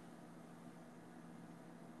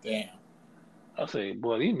 Damn. I say,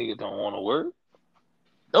 boy, these niggas don't want to work.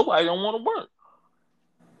 Nobody don't want to work.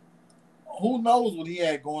 who knows what he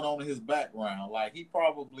had going on in his background? Like he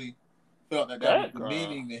probably felt that was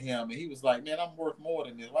demeaning to him, and he was like, "Man, I'm worth more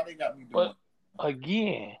than this. Why they got me doing?" But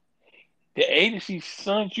again, the agency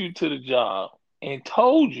sent you to the job and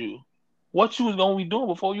told you what you was gonna be doing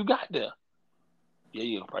before you got there. Yeah,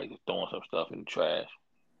 you're probably just throwing some stuff in the trash.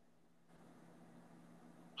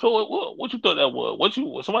 So what you thought that was?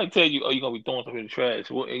 When somebody tell you, oh, you're gonna be throwing stuff in the trash?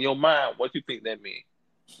 In your mind, what you think that means?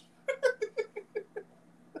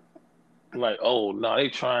 Like, oh no, they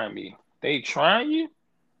trying me. They trying you?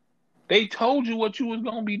 They told you what you was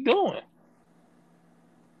gonna be doing.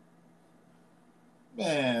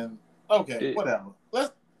 Man, okay, whatever.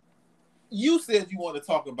 You said you want to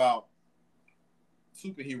talk about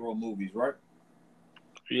superhero movies, right?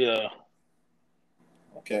 Yeah.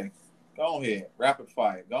 Okay. Go ahead. Rapid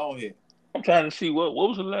fire. Go ahead. I'm trying to see what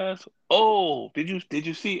was the last. Oh, did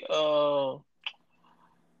you see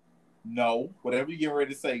No. Whatever you get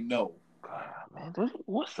ready to say, no. God, man,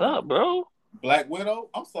 what's up, bro? Black Widow?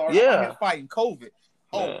 I'm sorry. I'm out here Yeah. fighting COVID.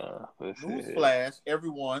 Oh, Yeah, newsflash,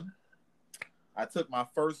 everyone. I took my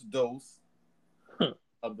first dose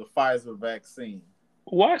of the Pfizer vaccine.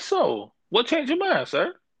 Why so? What changed your mind,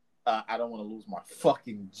 sir? I don't want to lose my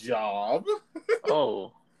fucking job.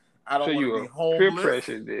 Oh. I don't So want you to be were homeless. peer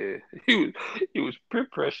pressured there. You was peer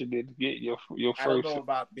pressured to get your first. I don't know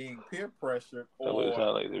about being peer pressured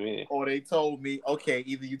or they told me, okay,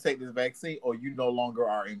 either you take this vaccine or you no longer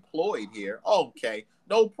are employed here. Okay,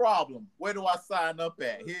 no problem. Where do I sign up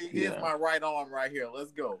at? Here's my right arm right here.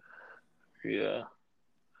 Let's go. Yeah.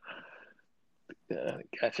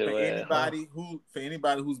 Gotcha. For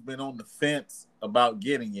anybody who's been on the fence about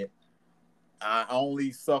getting it, I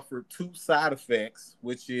only suffered 2 side effects,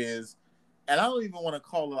 which is, and I don't even want to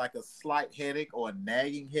call it like a slight headache or a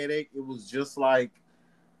nagging headache. It was just like,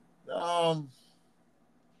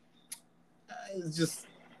 it's just,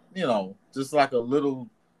 just like a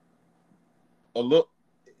little.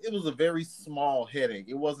 It was a very small headache.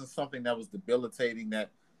 It wasn't something that was debilitating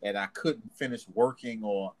that I couldn't finish working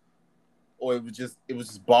or it was just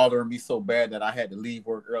bothering me so bad that I had to leave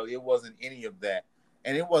work early. It wasn't any of that.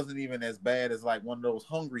 And it wasn't even as bad as like one of those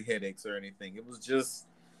hungry headaches or anything. It was just,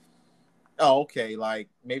 oh, okay, like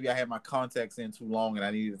maybe I had my contacts in too long and I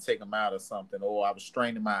needed to take them out or something, or I was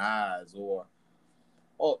straining my eyes or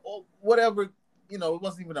whatever. It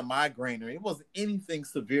wasn't even a migraine or it wasn't anything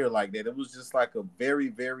severe like that. It was just like a very,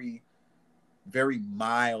 very, very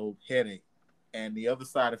mild headache. And the other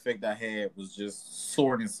side effect I had was just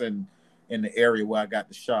soreness in the area where I got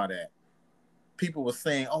the shot at. People were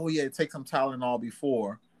saying, oh, yeah, take some Tylenol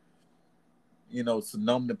before, to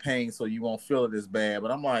numb the pain so you won't feel it as bad. But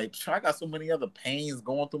I'm like, I got so many other pains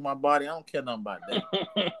going through my body. I don't care nothing about that.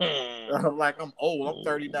 I'm like, I'm old. I'm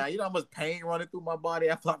 39. You know how much pain running through my body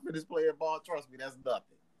after I finish playing ball? Trust me, that's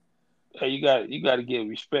nothing. Hey, you got to give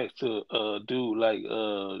respect to dude like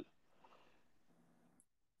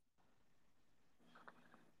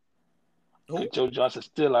Joe Johnson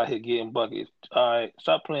still out here getting buckets. All right,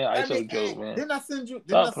 stop playing ISO Joe, man. Didn't I send you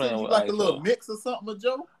like a little mix or something of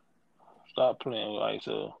Joe? Stop playing with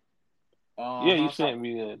ISO. Yeah, you sent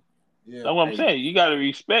me that. Yeah, that's what I'm saying. You gotta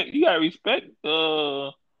respect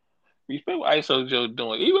what ISO Joe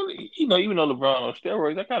doing. Even though LeBron on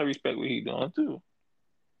steroids, I kind of respect what he's doing too.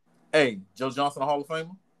 Hey, Joe Johnson, a Hall of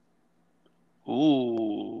Famer.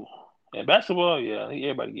 Ooh, and basketball, yeah,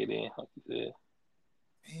 everybody get in, like you said.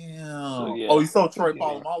 Damn. So, yeah. Oh, you saw Troy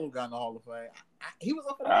Polamalu got in the Hall of Fame. He was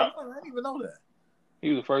up in the Hall of Fame. I didn't even know that.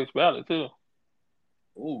 He was the first ballot too.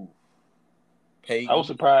 Ooh. Peyton. I was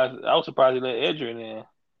surprised he let Edgerrin in.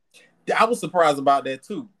 I was surprised about that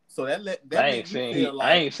too. So that I ain't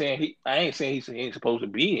saying he ain't supposed to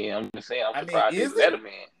be in. I'm just saying I'm surprised he let him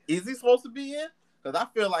in. Is he supposed to be in? Because I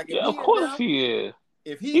feel like of course he is.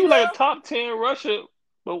 If he was like a top 10 rusher,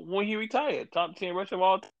 but when he retired, top 10 rusher of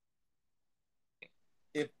all time.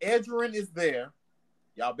 If Edgerrin is there,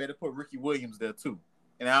 y'all better put Ricky Williams there too.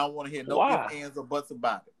 And I don't want to hear no ifs, ands, or buts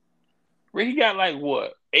about it. Ricky got like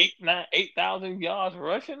what 8,000 yards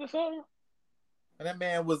rushing or something. And that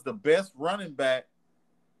man was the best running back.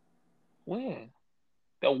 When?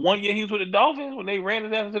 That one year he was with the Dolphins when they ran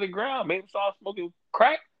his ass into the ground, made him start smoking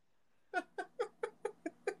crack.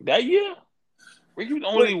 That year? Ricky was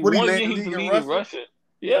only one year he was the leading rusher.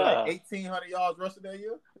 Yeah. Like 1,800 yards rushing that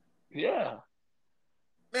year? Yeah.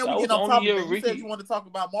 Man, we getting on top of it. You said you wanted to talk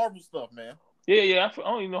about Marvel stuff, man. Yeah. I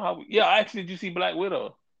don't even know how. Actually, did you see Black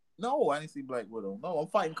Widow? No, I didn't see Black Widow. No, I'm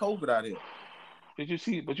fighting COVID out here. Did you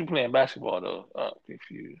see? But you playing basketball though. I'm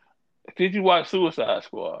confused. Did you watch Suicide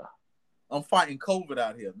Squad? I'm fighting COVID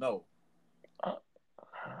out here. No.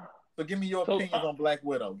 So give me your opinions on Black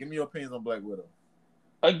Widow.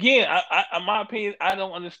 again, in my opinion, I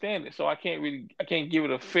don't understand it, so I can't give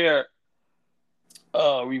it a fair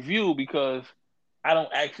review because I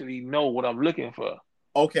don't actually know what I'm looking for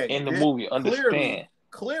Okay, in the movie. clearly,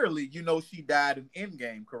 Understand? you know she died in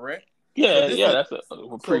Endgame, correct? So Yeah, this yeah, is that's a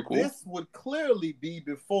prequel. this would clearly be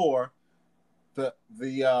before the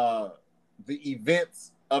the uh the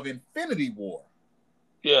events of Infinity War.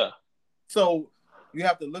 Yeah, So you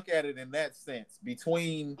have to look at it in that sense.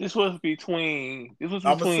 Between this was between. This was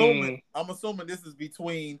I'm assuming between. I'm assuming this is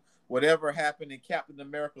between whatever happened in Captain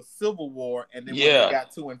America Civil War and then when they Yeah,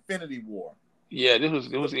 got to Infinity War. yeah, this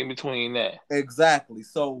So, was in between that. exactly.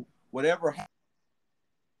 So whatever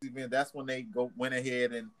event, that's when they went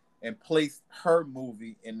ahead and placed her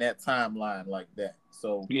movie in that timeline like that.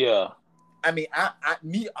 So Yeah, I mean,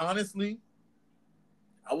 me honestly,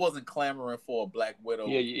 I wasn't clamoring for a Black yeah, Widow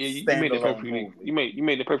yeah. You made it standalone perfectly. movie. You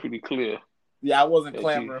made it perfectly clear Yeah, I wasn't that you.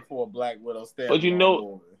 clamoring for a Black Widow But standalone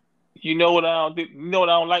movie. you know what I don't. You know what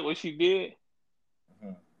I don't like. What she did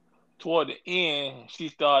Mhm. toward the end, she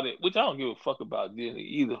started, which I don't give a fuck about Disney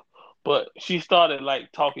either. But she started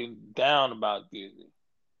like talking down about Disney.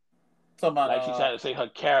 Talking about Like she tried to say her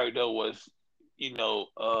character was,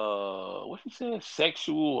 what she said,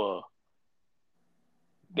 sexual, or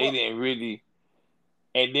they what didn't really.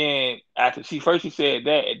 And then after she said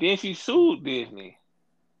that, and then she sued Disney,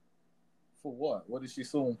 for what? What is she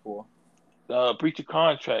suing for? breach of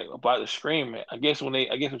contract about the screaming. I guess when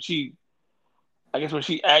she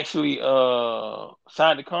actually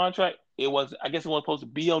signed the contract, I guess it was supposed to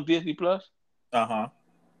be on Disney Plus. Uh-huh.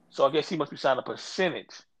 So I guess she must be signed a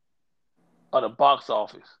percentage of the box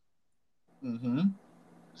office. Mm-hmm.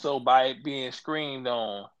 So by it being screened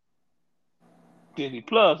on Disney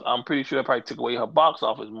Plus, I'm pretty sure it probably took away her box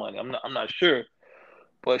office money. I'm not sure,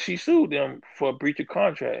 but she sued them for a breach of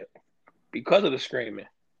contract because of the screaming.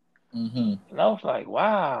 Mm-hmm. And I was like,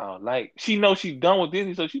 wow, like she knows she's done with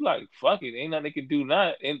Disney, so she like, fuck it, ain't nothing they can do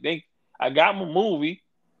now. And I got my movie,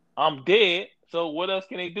 I'm dead. So what else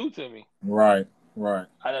can they do to me? Right. Right.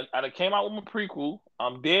 I done came out with my prequel.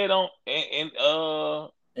 I'm dead on In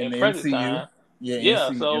in the present MCU. time. Yeah,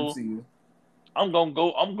 Yeah, so MCU. I'm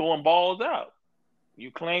going balls out.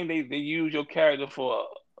 You claim they use your character for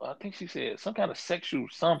I think she said some kind of sexual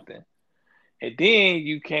something. And then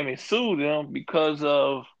you came and sued them because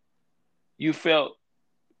of you felt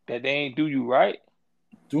that they ain't do you right.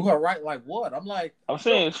 Do her right like what? I'm like, I'm yo,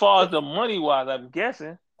 saying as far as the money wise, I'm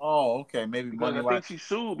guessing oh, okay, maybe because money I wise. think she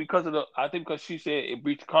sued because of the I think because she said it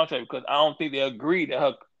breached the contract because I don't think they agreed that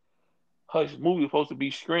her movie was supposed to be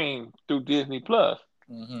screened through Disney Plus.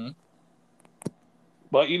 Mm-hmm.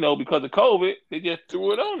 But because of COVID, they just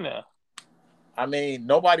threw it on there. I mean,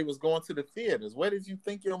 nobody was going to the theaters. Where did you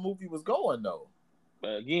think your movie was going though?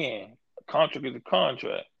 But again, a contract is a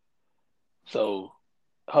contract. So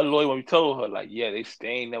her lawyer when we told her, like, yeah, they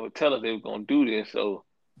ain't never tell us they were gonna do this. So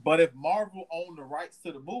But if Marvel owned the rights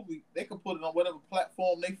to the movie, they could put it on whatever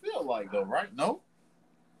platform they feel like, though, right? No,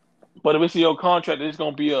 but if it's your contract, it's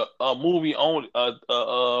gonna be a movie only, a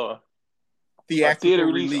theater theatrical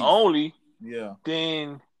release release. only, Yeah,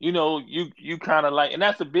 then you kind of like, and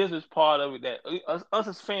that's the business part of it. That us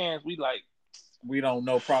as fans, we like, we don't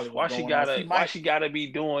know probably what's going on. She why might. she gotta be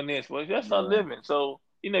doing this? Well, that's her Yeah, living. So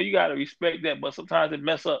you gotta respect that. But sometimes it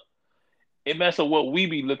mess up what we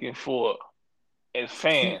be looking for as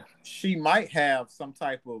fans. she might have some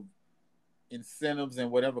type of incentives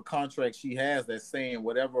and whatever contract she has that's saying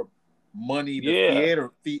whatever money Yeah,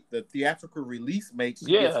 the theatrical release makes, she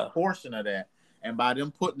gets a yeah. portion of that. And by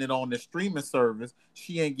them putting it on the streaming service,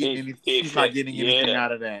 she ain't getting any. It She's not fit. getting anything Yeah,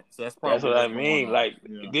 out of that. So that's that's probably what I what's going mean. on. Like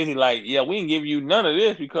Yeah. Disney, like, yeah, we ain't give you none of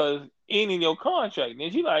this because it ain't in your contract.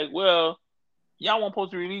 And she like, well, y'all weren't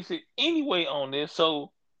supposed to release it anyway on this,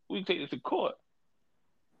 so we can take this to court.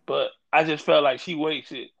 But I just felt like she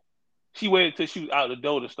waited. She waited till she was out the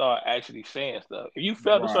door to start actually saying stuff. If you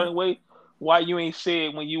felt a Right. certain way, why you ain't say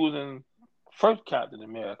it when you was in first Captain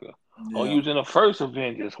America or you Yeah. was in the first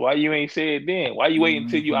Avengers? Why you ain't say it then? Why you waiting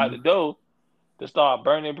until you out Mm-hmm. the door to start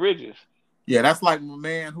burning bridges? Yeah, that's like my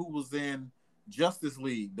man who was in Justice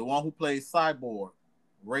League, the one who plays Cyborg,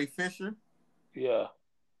 Ray Fisher, Yeah.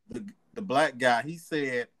 the black guy. He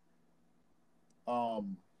said,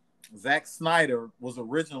 um, Zack Snyder was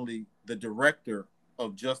originally the director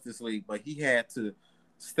of Justice League, but he had to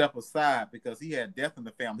step aside because he had death in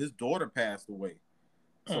the family. His daughter passed away.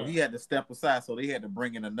 So Mm. he had to step aside. So they had to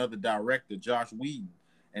bring in another director, Josh Whedon.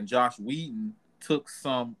 And Josh Whedon took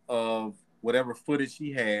some of whatever footage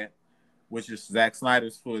he had, which is Zack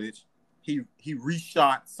Snyder's footage. He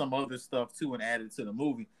reshot some other stuff too and added to the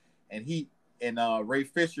movie. And Ray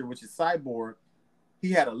Fisher, which is Cyborg,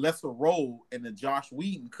 he had a lesser role in the Josh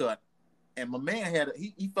Whedon cut, and my man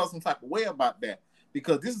he felt some type of way about that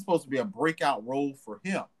because this is supposed to be a breakout role for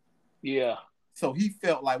him. Yeah. So he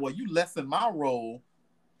felt like, well, you lessened my role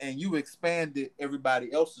and you expanded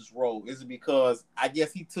everybody else's role. Is it because I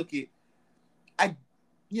guess he took it? I,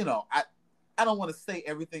 you know, I don't want to say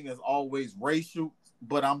everything is always racial,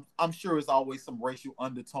 but I'm sure it's always some racial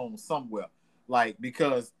undertone somewhere. Like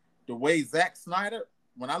because the way Zack Snyder,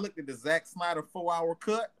 when I looked at the Zack Snyder 4-hour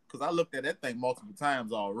cut, because I looked at that thing multiple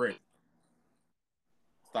times already.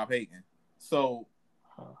 Stop hating. So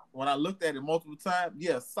when I looked at it multiple times,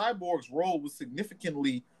 yeah, Cyborg's role was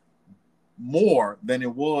significantly more than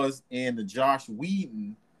it was in the Josh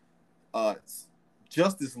Whedon uh,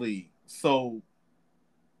 Justice League. So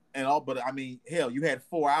and all, but I mean, hell, you had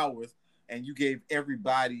 4 hours and you gave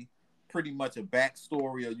everybody pretty much a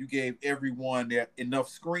backstory, or you gave everyone their enough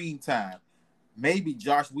screen time. Maybe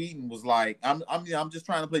Josh Whedon was like, I'm just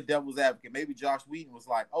trying to play devil's advocate. Maybe Josh Whedon was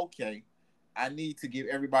like, okay, I need to give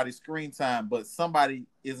everybody screen time, but somebody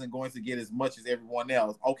isn't going to get as much as everyone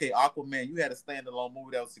else. Okay, Aquaman, you had a standalone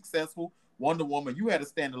movie that was successful. Wonder Woman, you had a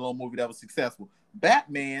standalone movie that was successful.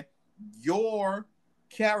 Batman, your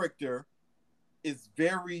character is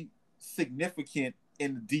very significant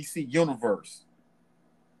in the DC universe.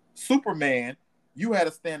 Superman, you had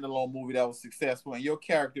a standalone movie that was successful, and your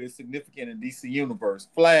character is significant in DC universe.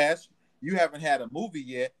 Flash, you haven't had a movie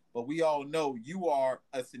yet, but we all know you are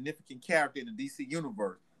a significant character in the DC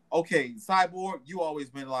universe. Okay, Cyborg, you always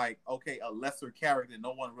been like, okay, a lesser character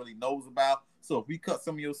no one really knows about. So if we cut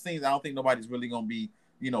some of your scenes, I don't think nobody's really gonna be,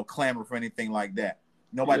 clamor for anything like that.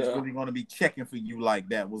 Nobody's really gonna be checking for you like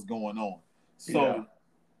that. What's going on? So,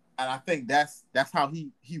 and I think that's how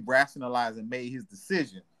he rationalized and made his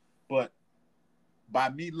decision. But by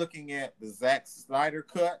me looking at the Zack Snyder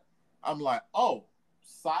cut, I'm like, oh,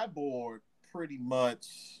 Cyborg pretty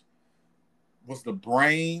much was the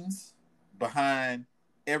brains behind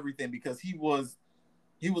everything because he was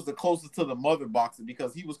the closest to the mother boxer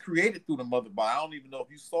because he was created through the mother box. I don't even know if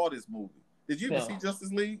you saw this movie. Did you ever see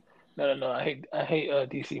Justice League? No. I hate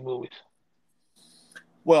DC movies.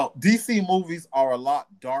 Well, DC movies are a lot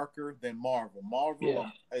darker than Marvel.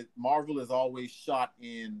 Marvel is always shot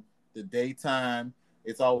in the daytime.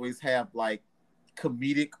 It's always have like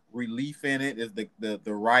comedic relief in it. Is the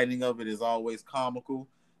writing of it is always comical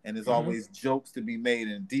and there's always jokes to be made.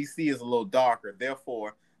 And DC is a little darker.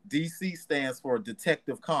 Therefore, DC stands for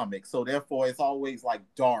Detective Comics. So therefore, it's always like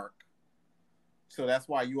dark. So that's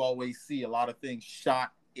why you always see a lot of things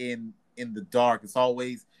shot in the dark. It's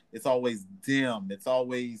always dim.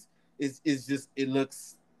 It's just it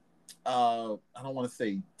looks I don't want to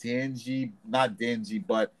say dingy, not dingy,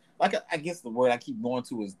 but like I guess the word I keep going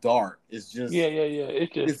to is dark. It's just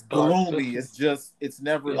It's just it's dark. gloomy. It's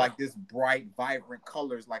never like this bright, vibrant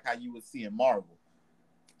colors like how you would see in Marvel.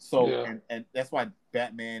 So and that's why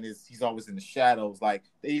Batman he's always in the shadows. Like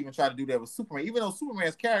they even try to do that with Superman, even though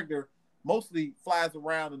Superman's character mostly flies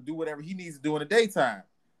around and do whatever he needs to do in the daytime.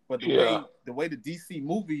 But the way the DC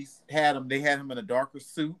movies had him, they had him in a darker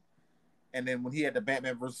suit. And then when he had the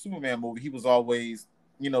Batman versus Superman movie, he was always,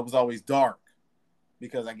 dark.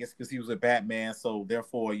 Because I guess because he was a Batman, so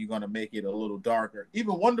therefore you're gonna make it a little darker.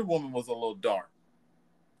 Even Wonder Woman was a little dark.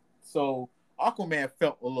 So Aquaman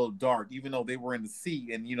felt a little dark, even though they were in the sea.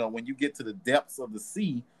 And when you get to the depths of the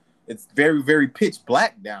sea, it's very, very pitch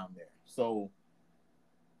black down there. So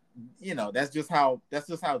that's just how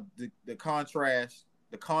the contrast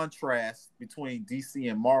between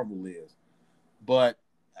DC and Marvel is. But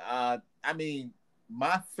I mean,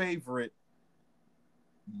 my favorite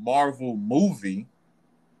Marvel movie.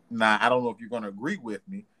 Now, I don't know if you're going to agree with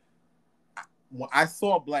me. When I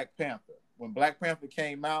saw Black Panther, when Black Panther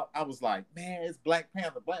came out, I was like, man, it's Black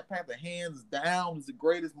Panther. Black Panther, hands down, is the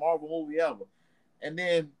greatest Marvel movie ever. And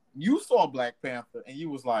then you saw Black Panther, and you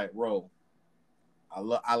was like, bro,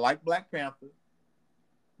 I like Black Panther,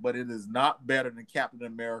 but it is not better than Captain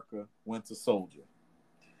America: Winter Soldier.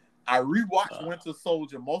 I rewatched Winter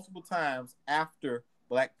Soldier multiple times after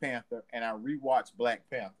Black Panther, and I rewatched Black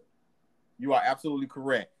Panther. You are absolutely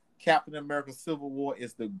correct. Captain America: Civil War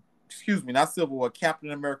is not Civil War.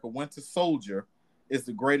 Captain America: Winter Soldier is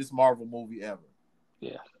the greatest Marvel movie ever.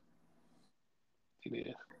 Yeah, it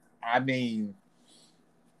is. I mean,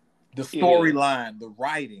 the storyline, the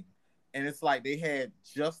writing, and it's like they had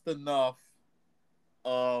just enough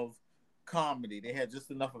of comedy. They had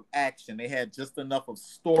just enough of action. They had just enough of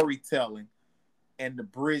storytelling, and to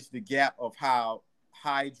bridge the gap of how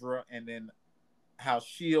Hydra and then how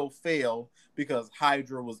Shield failed because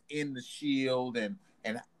Hydra was in the Shield and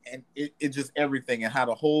it just everything and how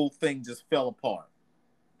the whole thing just fell apart.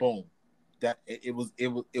 Boom. it was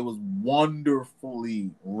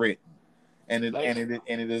wonderfully written, and Like,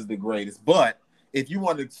 it is the greatest. But if you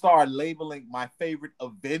want to start labeling my favorite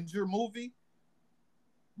Avenger movie,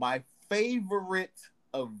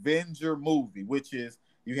 which is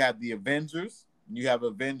you have the Avengers, you have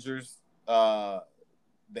Avengers, the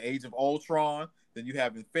Age of Ultron, then you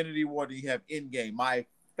have Infinity War, then you have Endgame.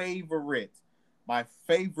 Favorite, my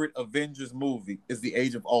favorite Avengers movie is the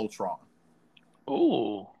Age of Ultron.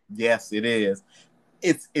 ooh, Yes, it is.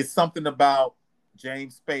 It's something about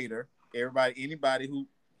James Spader. Anybody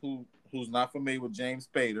who's not familiar with James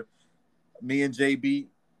Spader, me and JB,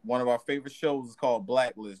 one of our favorite shows is called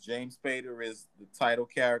Blacklist. James Spader is the title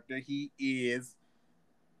character. He is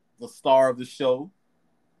the star of the show,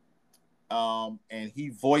 and he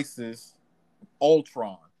voices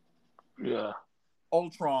Ultron. yeah,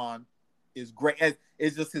 Ultron is great.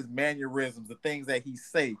 It's just his mannerisms, the things that he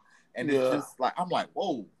say, and it's yeah. just like I'm like,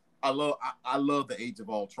 whoa! I love the Age of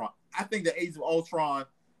Ultron. I think the Age of Ultron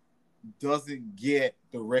doesn't get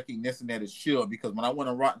the recognition that it should, because when I went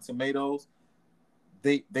on Rotten Tomatoes,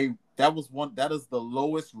 that is the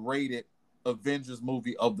lowest rated Avengers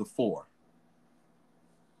movie of the four.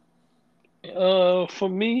 For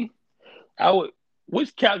me, I would.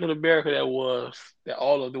 Which Captain America that was that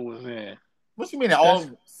all of them was in? What you mean? All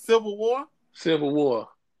That's of Civil War? Civil War.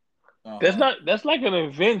 That's Uh-huh. not. That's like an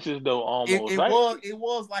Avengers though, It, almost, it right? was it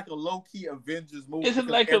was like a low key Avengers movie Isn't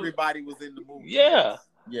because like a everybody was in the movie. yeah.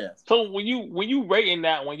 Yes. So when you rating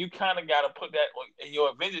that one, you kind of got to put that in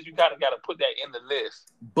your Avengers. You kind of got to put that in the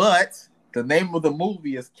list. But the name of the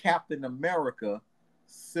movie is Captain America: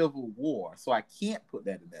 Civil War, so I can't put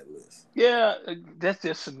that in that list. Yeah, that's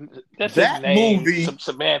just That name movie, some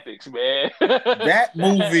semantics, man. that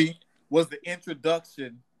movie was the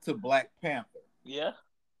introduction to Black Panther. Yeah,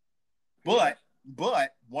 yeah,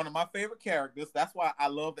 But one of my favorite characters. That's why I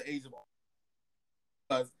love the Age of Ultron,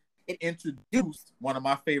 because it introduced one of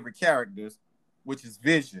my favorite characters, which is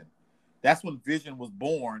Vision. That's when Vision was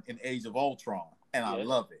born in Age of Ultron, and I yes,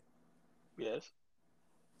 love it. yes.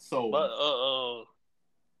 So, But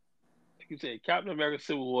like you said, Captain America: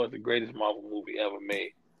 Civil War is the greatest Marvel movie ever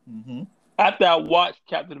made. mm-hmm. After I watched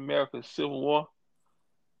Captain America: Civil War,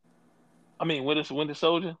 I mean Winter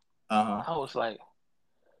Soldier, Uh-huh. I was like,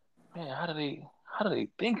 man, how do they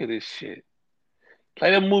think of this shit?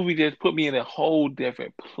 Like that movie just put me in a whole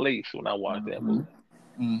different place when I watched that Mm-hmm. movie.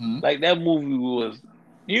 Mm-hmm. Like that movie was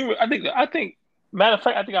you. I think matter of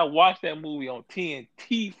fact, I think I watched that movie on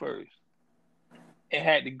TNT first and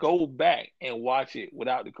had to go back and watch it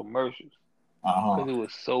without the commercials Uh-huh. because it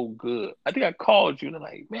was so good. I think I called you and I'm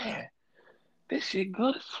like, man, this shit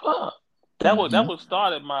good as fuck. That Mm-hmm. was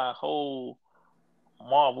started my whole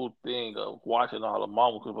Marvel thing of watching all the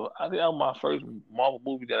Marvel because I think that was my first Marvel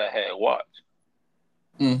movie that I had watched.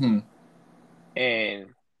 Mm-hmm. And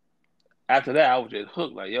after that, I was just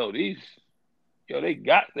hooked. Like, they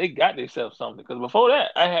got themselves something. Because before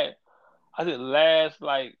that, I think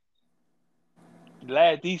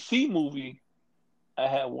last DC movie I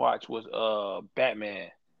had watched was Batman.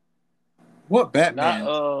 What Not Batman?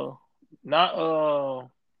 not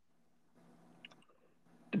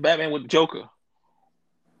the Batman with the Joker.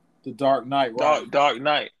 The Dark Knight Dark Rises. Dark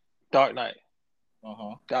Knight. Dark Knight.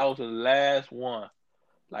 Uh-huh. That was the last one.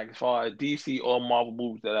 Like as far as DC or Marvel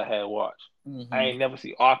movies that I had watched. I Mm-hmm. ain't never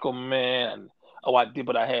seen Aquaman. Oh, I did,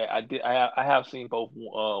 but I have seen both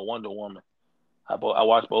Wonder Woman. I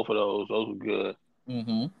watched both of those. Those were good.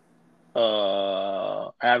 Mm-hmm. I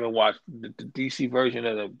haven't watched the DC version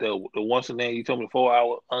of the once a name you told me 4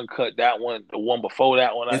 hour uncut. That one, the one before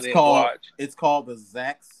that one, I It's didn't called watch. it's called the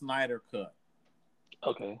Zack Snyder cut.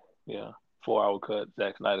 Okay, yeah, 4 hour cut,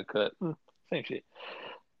 Zack Snyder cut, same shit.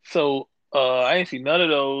 So I didn't see none of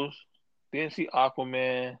those. Didn't see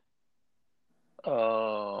Aquaman. Matter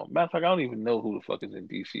of fact, I don't even know who the fuck is in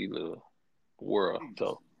DC the world.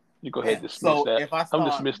 So you go ahead and dismiss So that. I'm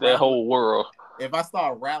dismiss that whole world. if I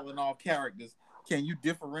start rattling off characters, can you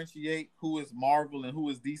differentiate who is Marvel and who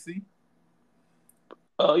is DC?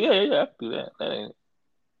 Yeah, I can do that. That ain't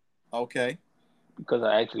Okay. because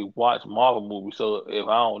I actually watch Marvel movies. So if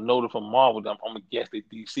I don't know them from Marvel, I'm gonna guess that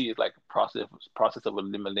DC is like a process of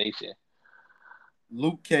elimination.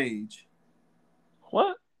 Luke Cage.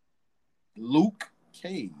 What? Luke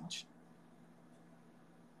Cage.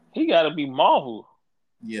 He got to be Marvel,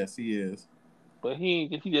 Yes, he is. but he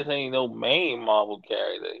just ain't no main Marvel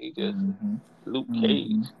character. He just Mm-hmm. Luke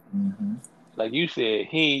Cage. Mm-hmm. Mm-hmm. like you said,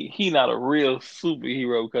 he not a real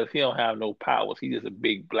superhero because he don't have no powers. He just a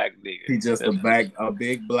big black nigga. He just That's just a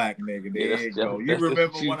big black nigga. yeah. There you go. You That's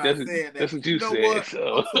remember what when you I said that? that's what You you know said. what?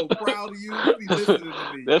 So I'm so proud of you. You be listening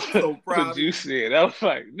to me. that's I'm so proud what of you you. said. I was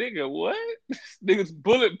like, nigga, what? This nigga's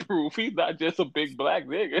bulletproof. He's not just a big black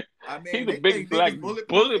nigga. I mean, He's a they big think black niggas bulletproof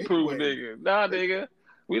bulletproof anyway. nigga. Nah, nigga.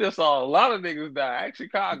 We just saw a lot of niggas die. At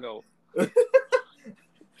Chicago.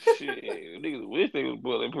 Shit, niggas wish they was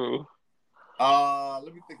bulletproof.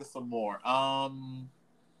 Let me think of some more.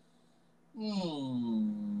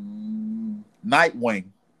 Nightwing.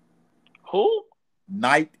 Who?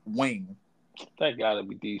 Nightwing. That gotta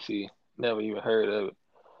be DC. Never even heard of it.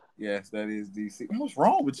 Yes, that is DC. What's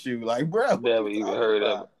wrong with you? Like, bro, what Never you even talking heard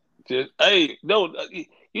of about? it. Just hey, no,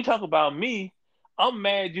 you talk about me. I'm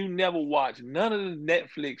mad you never watched none of the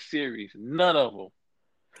Netflix series. None of them. What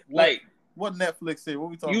Like, what Netflix series?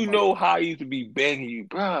 What we talking you about? know how I used to be begging you,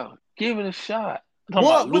 bro. Give it a shot. I'm talking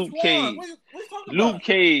about What? Which Luke one? Cage. What you talking Luke about?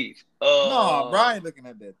 Cage. No, bro, I ain't looking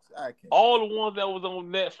at that. I can't. All the ones that was on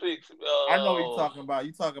Netflix. I know what you're talking about.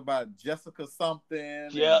 You talking about Jessica something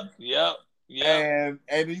Yep, and yep, yep.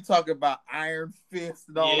 and you talking about Iron Fist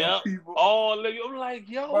and all them Yep. people. All of you. I'm like,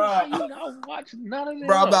 yo, how Bro, you not watch none of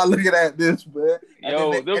bro, I'm them? not looking at this, man.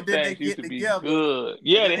 Yo, them And then they things used get to be together. good. And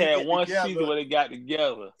Yeah, then they they had get one season together. where they got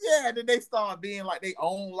together. Yeah, and then they start being like they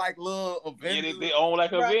own like little Yeah, Avengers. they own like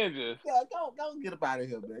Bro, Avengers. yeah, go get up out of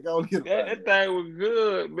here, man. Go get up out of That here. thing was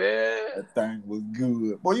good, man. That thing was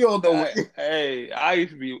good. Boy, you don't know what. Hey, I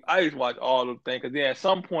used to watch all them things because then at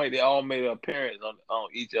some point they all made an appearance on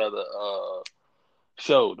each other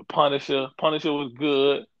show. The Punisher was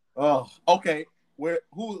good. Oh, okay.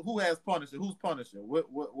 Who has Punisher? Who's Punisher?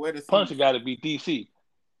 Where does he? Punisher got to be DC.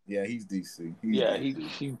 Yeah, he's DC. Yeah,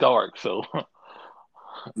 he's dark, so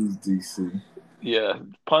He's DC. yeah,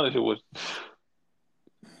 Punisher was.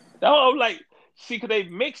 I was like, see, cause they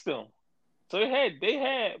mixed them, so they had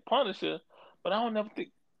Punisher, but I don't never think.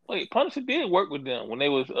 Wait, Punisher did work with them when they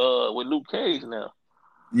was with Luke Cage now.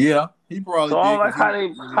 Yeah, he probably So I don't did.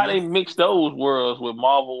 like 'Cause he, how they mix those worlds with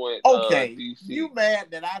Marvel and okay, DC. you mad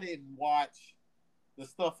that I didn't watch the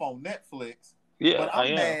stuff on Netflix, Yeah, but I I'm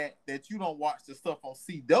am. mad that you don't watch the stuff on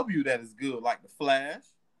CW that is good, like The Flash.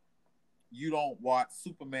 You don't watch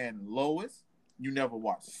Superman and Lois. You never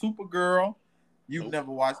watch Supergirl. You've Nope.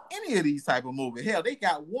 never watched any of these type of movies. Hell, they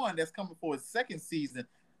got one that's coming for its second season.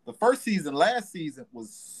 The first season, last season, was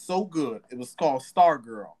so good. It was called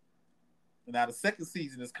Stargirl. And now the second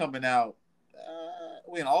season is coming out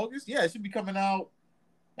in August. Yeah, it should be coming out.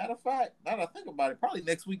 Matter of fact, now that I think about it, probably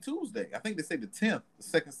next week Tuesday. I think they say the 10th, the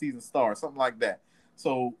second season starts, something like that.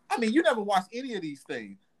 So, I mean, you never watched any of these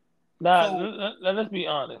things. Now, So, let's be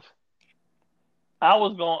honest. I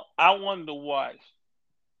wanted to watch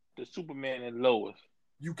the Superman and Lois.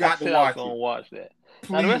 you I got to said I was watch gonna it. watch that.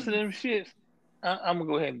 Now the rest of Please. them shits, I'm gonna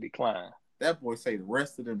go ahead and decline. That boy say the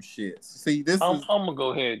rest of them shits. See, this I'm is gonna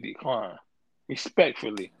go ahead and decline,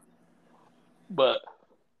 respectfully. But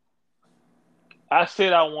I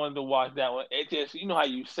said I wanted to watch that one. It just, you know how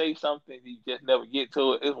you say something, you just never get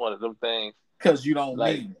to it. It's one of them things. because you don't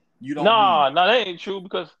Like, mean it. You don't mean nah, it. that ain't true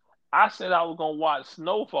because I said I was gonna watch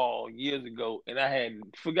Snowfall years ago, and I had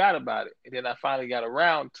forgot about it, and then I finally got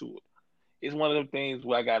around to it. It's one of them things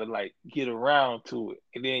where I gotta like get around to it,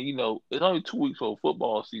 and then it's only 2 weeks for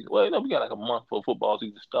football season. Well, we got like a month for football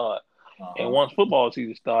season to start, and Uh-huh. once football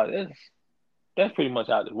season starts, that's pretty much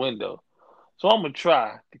out the window. So I'm gonna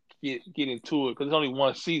try to get into it because it's only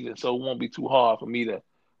one season, so it won't be too hard for me to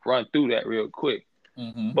run through that real quick.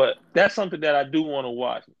 Mm-hmm. But that's something that I do want to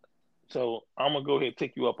watch. So I'm gonna go ahead and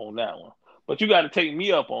take you up on that one. But you got to take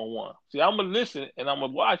me up on one. See, I'm gonna listen and I'm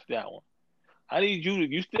gonna watch that one. I need you to.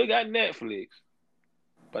 You still got Netflix,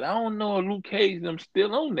 but I don't know if Luke Cage and them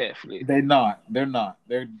still on Netflix. They're not. They're not.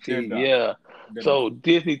 They're See, done. yeah. They're So done.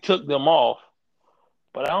 Disney took them off,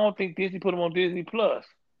 but I don't think Disney put them on Disney Plus.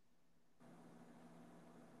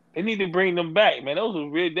 They need to bring them back, man.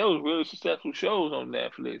 Those really successful shows on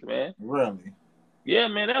Netflix, man. Really. Yeah,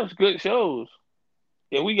 man, that was good shows.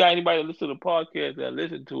 If we got anybody to listen to the podcast that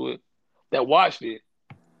listened to it, that watched it,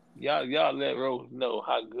 y'all let Rose know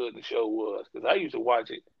how good the show was. Because I used to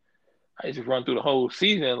watch it. I used to run through the whole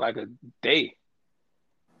season in like a day.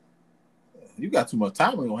 You got too much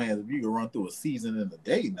time on your hands if you can run through a season in a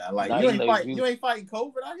day now. Like Now you ain't fighting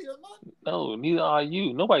COVID out here, nothing. no, neither are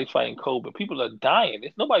you. Nobody's fighting COVID. People are dying.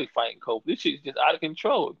 It's nobody's fighting COVID. This shit's just out of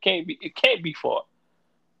control. It can't be fought.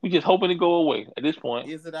 We just hoping to go away at this point.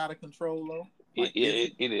 Is it out of control though? It, Like is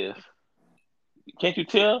it, it is. Can't you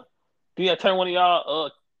tell? Do you turn one of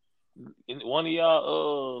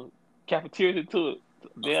y'all cafeterias into a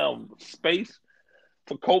damn space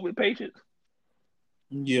for COVID patients?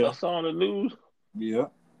 Yeah. I saw on the news. Yeah.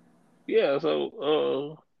 Yeah,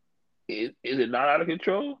 so is it not out of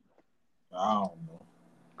control? I don't know.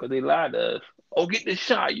 Because they lied to us. Oh, get the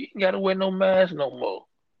shot. You ain't got to wear no mask no more.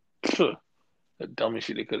 Phew, the dumbest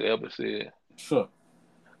shit they could have ever said. Sure.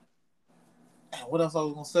 What else I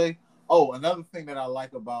was gonna say? Oh, another thing that I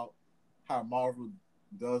like about how Marvel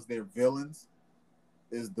does their villains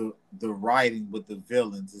is the writing with the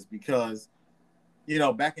villains is because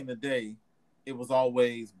back in the day it was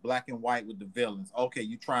always black and white with the villains. Okay,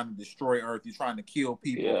 you're trying to destroy Earth, you're trying to kill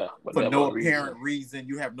people Yeah, but for never no a apparent reason. reason.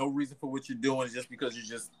 You have no reason for what you're doing. It's just because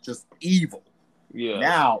you're just evil. Yeah,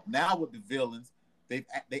 Now with the villains, they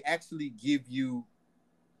actually give you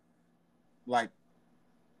like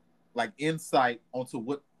insight on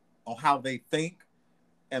how they think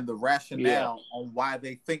and the yeah, rationale on why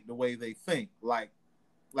they think the way they think. Like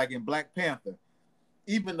in Black Panther,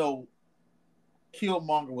 even though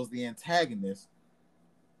Killmonger was the antagonist,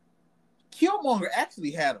 Killmonger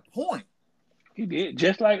actually had a point. he did.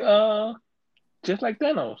 Just like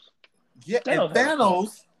Thanos. Yeah, and Thanos had a point.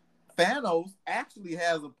 Thanos actually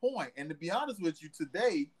has a point. And to be honest with you,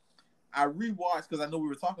 today I rewatched because I know we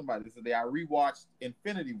were talking about this today. I rewatched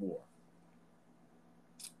Infinity War,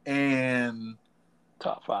 and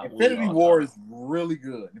Top five movie Infinity all War time. is really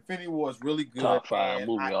good. Infinity War is really good, Top five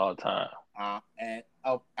movie all time. I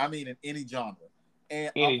mean in any genre,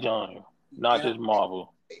 and Any genre, not and just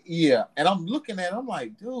Marvel. yeah, and I'm looking at it, I'm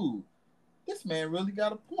like, dude, this man really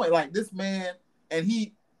got a point. Like this man, and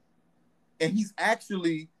he's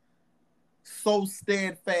actually so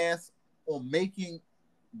steadfast on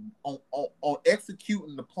on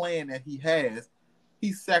executing the plan that he has.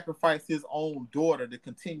 He sacrificed his own daughter to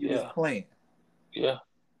continue this Yeah, plan yeah,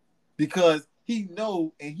 because he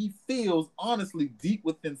know and he feels honestly deep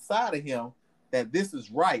within inside of him that this is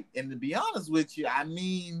right. And to be honest with you, I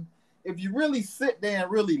mean, if you really sit there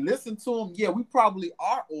and really listen to him, yeah, we probably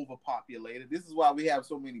are overpopulated. This is why we have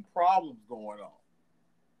so many problems going on.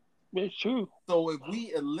 it's true. So if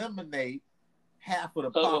we eliminate half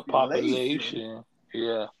of the Of a population, population,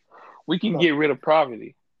 yeah, we can look, get rid of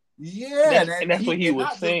poverty. And yeah, that's and that's what he and was not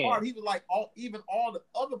just saying. part. He was like all the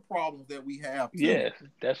other problems that we have too. Yes,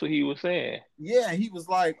 that's what he was saying. Yeah, he was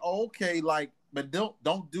like, oh, okay, like, but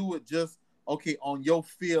don't do it just okay on your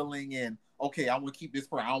feeling and okay, I want to keep this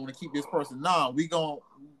person. I want to keep this person. Nah,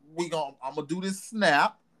 I'm gonna do this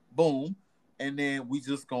snap, boom, and then we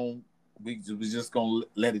just gonna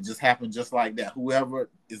let it just happen just like that. Whoever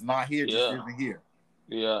is not here just Yeah, isn't here.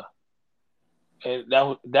 yeah, and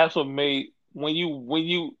that's what made when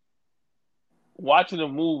you watching the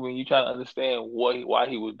movie and you try to understand why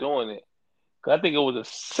he was doing it. Because I think it was the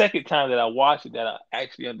second time that I watched it that I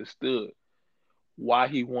actually understood why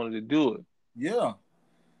he wanted to do it. Yeah.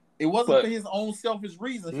 It wasn't for But his own selfish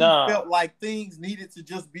reasons. He nah, felt like things needed to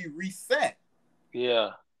just be reset.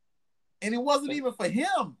 yeah, And it wasn't even for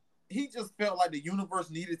him. He just felt like the universe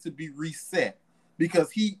needed to be reset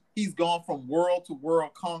because he's gone from world to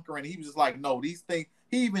world conquering. He was just like, no, these things.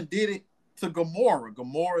 He even did it to Gamora.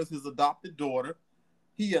 Gamora is his adopted daughter.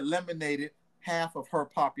 He eliminated half of her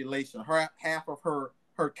population, half of her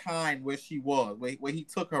kind where she was, where he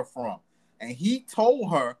took her from. And he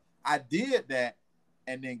told her, I did that.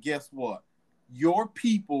 And then guess what? Your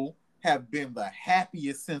people have been the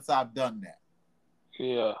happiest since I've done that.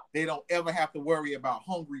 yeah, They don't ever have to worry about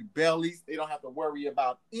hungry bellies. They don't have to worry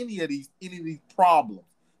about any of these problems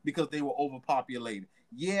because they were overpopulated.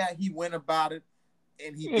 Yeah, he went about it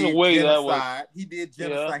and he in a did way that was, genocide. He did yeah.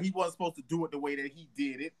 genocide. He wasn't supposed to do it the way that he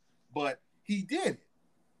did it, but he did it.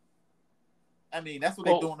 I mean, that's what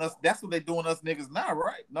they Well, doing us. That's what they doing us niggas now,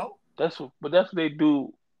 right? No. that's what they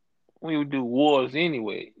do when you do wars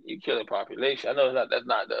anyway. You kill a population. I know that's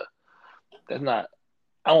not.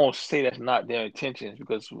 I won't say that's not their intentions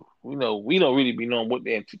because we don't really be knowing what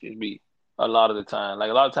their intentions be a lot of the time. Like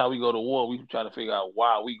a lot of time we go to war, we try to figure out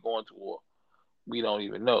why we going to war. We don't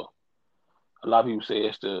even know. A lot of people say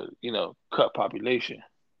it's to cut population.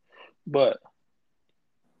 But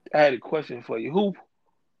I had a question for you. Who,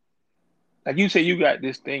 like you say, you got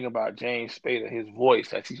this thing about James Spader, his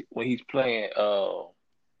voice, like when he's playing Ultron.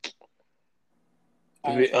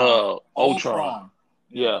 Ultron. Ultron. Yeah.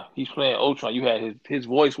 Yeah, he's playing Ultron. You had his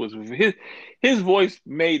voice was his voice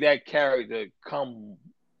made that character come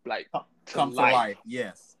like to Come to life. life.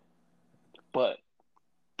 Yes. But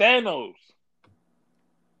Thanos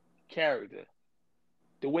character,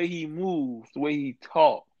 the way he moves, the way he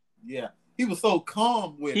talked, Yeah. He was so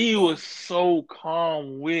calm with it he though. was so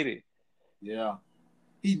calm with it. Yeah.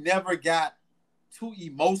 He never got too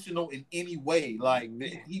emotional in any way. Like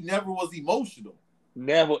he never was emotional.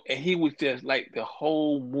 Never, and he was just like the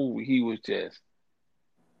whole movie. He was just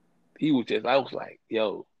he was just. I was like,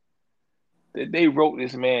 yo, they wrote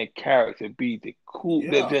this man character be the cool,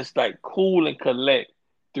 that Yeah. just like cool and collect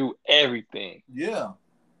through everything. Yeah.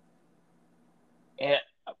 And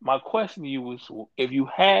my question to you was, if you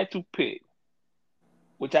had to pick,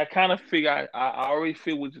 which I kind of figure I already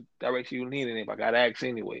feel which direction you leaning in, but I got to ask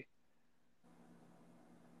anyway,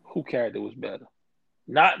 who character was better?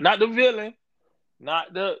 Not the villain,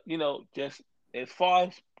 not the just as far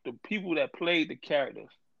as the people that played the characters.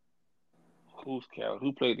 Who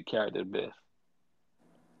played the character the best?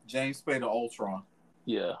 James Spader Ultron.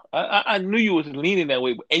 Yeah, I knew you was leaning that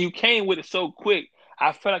way, and you came with it so quick.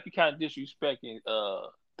 I felt like you kind of disrespecting His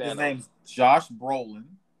Thanos. name's Josh Brolin.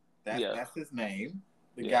 Yeah, That's his name.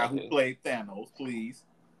 The yeah, guy who okay. played Thanos, please.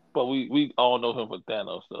 But we all know him for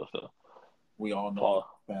Thanos though. So We all know Paul,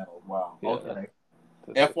 Thanos. Wow. yeah, Okay.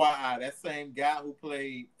 that's it. FYI, that same guy who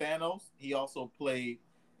played Thanos, he also played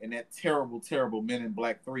in that terrible, terrible Men in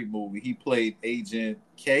Black 3 movie. He played Agent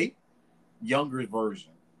K, younger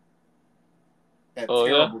version. That Oh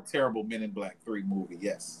yeah. terrible, terrible Men in Black 3 movie.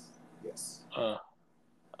 Yes. Yes. I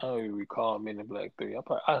don't even recall Men in Black 3.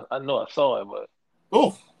 I know I saw it, but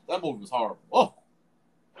Oh, that movie was horrible. Oh.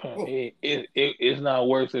 it's not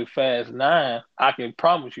worse than Fast 9. I can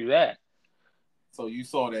promise you that. So you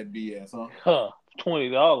saw that BS, huh?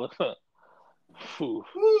 $20. Whew.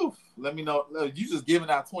 Let me know. You just giving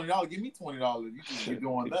out $20. Give me $20. You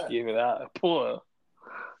doing that? Give it out. Poor.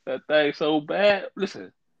 That thing so bad.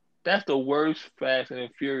 Listen, that's the worst Fast and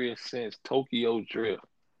Furious since Tokyo Drift.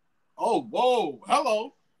 Oh, whoa.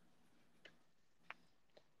 Hello.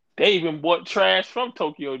 They even bought trash from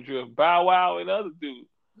Tokyo Drift. Bow Wow and other dudes.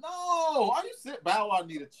 No. Why you sit? Bow Wow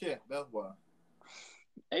need a check. That's why.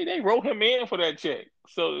 They wrote him in for that check.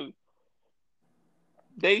 So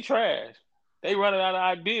they trash. They running out of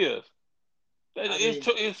ideas.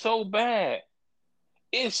 It's so bad.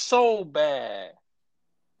 It's so bad.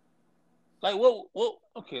 Like what?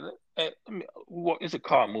 Okay, it's a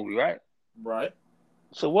car movie, right? Right.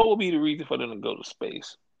 So what would be the reason for them to go to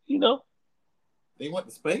space? You know? They went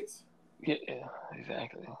to space? Yeah,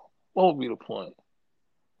 exactly. What would be the point?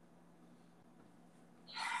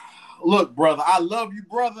 Look, brother, I love you,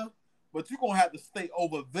 brother, but you're going to have to stay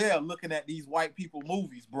over there looking at these white people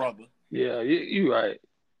movies, brother. Yeah, you're right.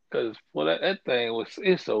 Because that thing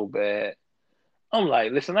it's so bad. I'm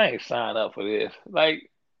like, listen, I ain't signed up for this. Like,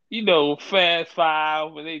 Fast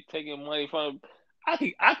Five when they taking money from. I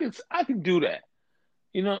can do that.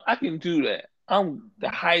 I can do that. I'm the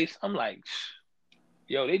heist. I'm like,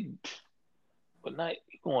 yo, but now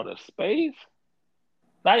you going to space?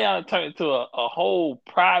 Now y'all turn into a whole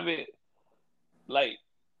private, like,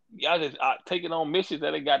 y'all just taking on missions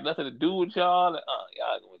that ain't got nothing to do with y'all.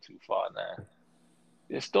 Y'all going too far now.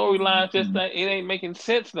 The storyline it ain't making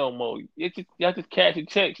sense no more. Y'all just cashing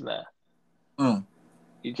checks now.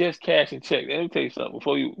 You just cashing checks. Let me tell you something.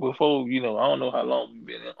 Before I don't know how long we've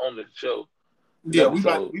been on the show. Yeah, we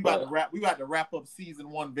about to wrap up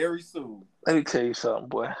season 1 very soon. Let me tell you something,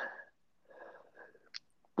 boy.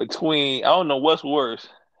 Between I don't know what's worse,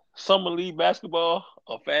 Summer League basketball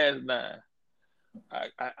or Fast 9.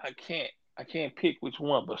 I can't pick which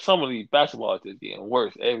one, but Summer League basketball is just getting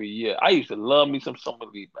worse every year. I used to love me some Summer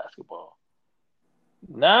League basketball.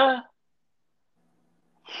 Nah.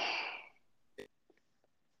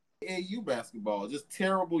 AAU basketball, just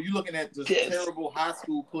terrible. You're looking at just terrible high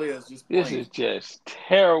school players just playing. This is just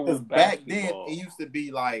terrible basketball. Back then, it used to be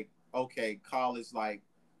like, okay, college, like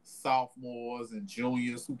sophomores and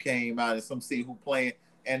juniors who came out in some city who playing,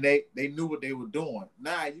 and they knew what they were doing.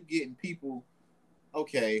 Now you getting people,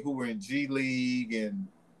 okay, who were in G League and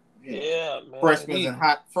man,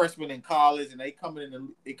 freshmen in college, and they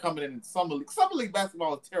coming in summer league. Summer league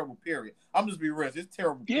basketball is terrible. Period. I'm just being real. It's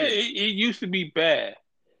terrible. Yeah, it used to be bad,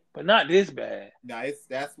 but not this bad. No,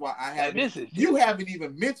 that's why I haven't. You haven't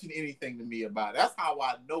even mentioned anything to me about it. That's how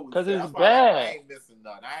I know because it's bad. I ain't missing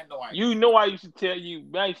nothing. I used to tell you.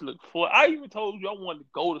 I used to look for. I even told you I wanted to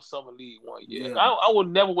go to Summer League one year. Yeah. I would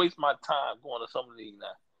never waste my time going to Summer League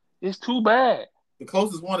now. It's too bad. The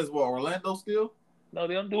closest one is what, Orlando still? No,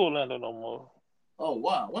 they don't do Orlando no more. Oh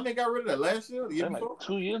wow! When they got rid of that last year? The year before? Like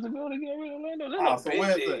 2 years ago they got rid of Orlando. So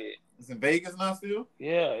where is that? It's in Vegas now still?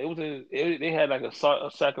 Yeah, it was. They had like a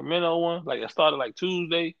Sacramento one. Like it started like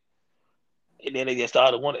Tuesday, and then they just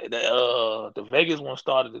started one. The Vegas one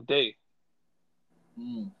started today.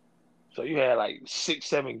 So you had like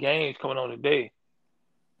 6-7 games coming on today.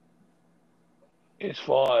 As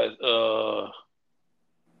far as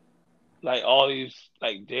like all these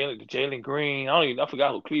like Jalen Green, I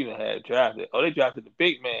forgot who Cleveland had drafted. Oh, they drafted the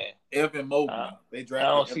big man, Evan Mobley. They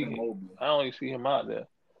drafted Evan Mobley. I don't even see him out there.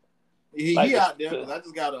 He out there because I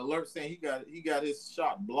just got an alert saying he got his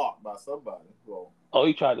shot blocked by somebody. So. Oh,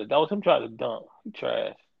 that was him trying to dunk. He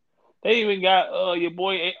trash. They even got your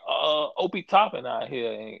boy Opie Toppin out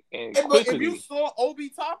here and Hey, but quickly. if you saw Obi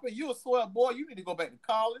Toppin, you a swell boy. You need to go back to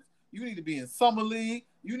college. You need to be in summer league.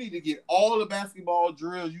 You need to get all the basketball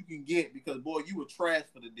drills you can get because boy, you were trash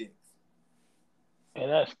for the Dicks. And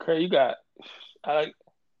that's crazy.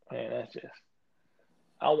 That's just.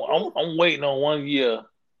 I'm waiting on 1 year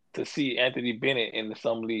to see Anthony Bennett in the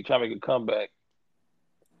summer league try to make a comeback.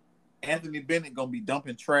 Anthony Bennett gonna be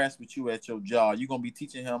dumping trash with you at your job. You gonna be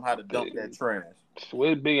teaching him how to dump that trash. So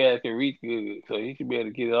his big ass can reach good, so he should be able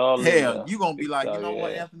to get it all. Hell, you gonna be like, you know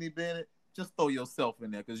what, Anthony Bennett, just throw yourself in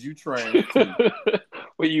there because you trash too.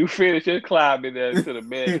 When you finish, just climb in there to the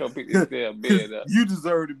bed, come pick this damn bed up. You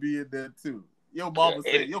deserve to be in there too. Your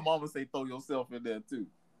mama say throw yourself in there too.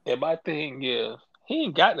 And my thing is, he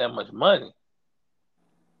ain't got that much money.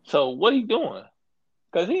 So what he doing?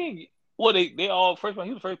 Because he ain't. Well, they all first one.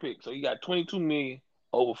 He was the first pick, so he got $22 million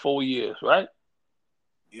over 4 years, right?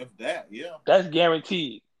 If that, yeah, that's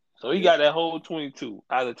guaranteed. So he got that whole 22.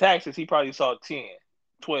 Out of taxes, he probably saw 10,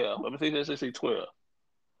 12. Let's say 12.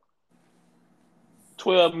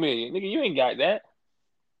 12 million, nigga. You ain't got that.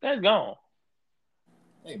 That's gone.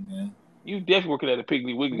 Hey man, you definitely working at a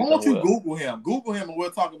Piggly Wiggly. Why don't you Google him? Google him, and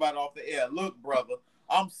we'll talk about it off the air. Look, brother.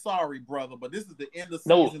 I'm sorry, brother, but this is the end of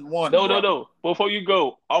season 1. No. Before you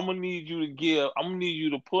go, I'm gonna need you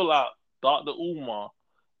to pull out Dr. Umar,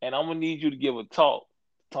 and I'm gonna need you to give a talk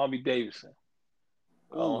to Tommy Davidson.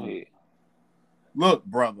 Go ahead. Look,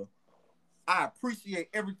 brother, I appreciate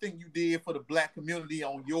everything you did for the black community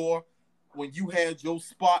when you had your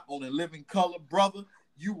spot on In Living Color, brother.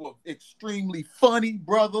 You were extremely funny,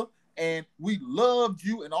 brother, and we loved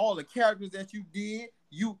you and all the characters that you did.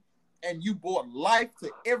 You brought life to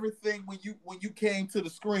everything when you came to the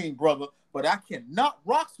screen, brother. But I cannot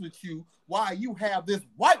rock with you while you have this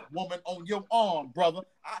white woman on your arm, brother.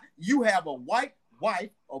 You have a white wife,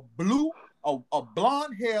 a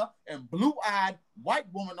blonde hair and blue-eyed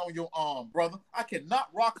white woman on your arm, brother. I cannot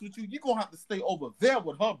rock with you. You're gonna have to stay over there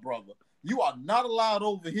with her, brother. You are not allowed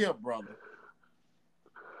over here, brother.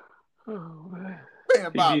 Oh man.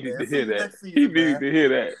 He needed to hear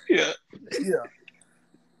that. Yeah.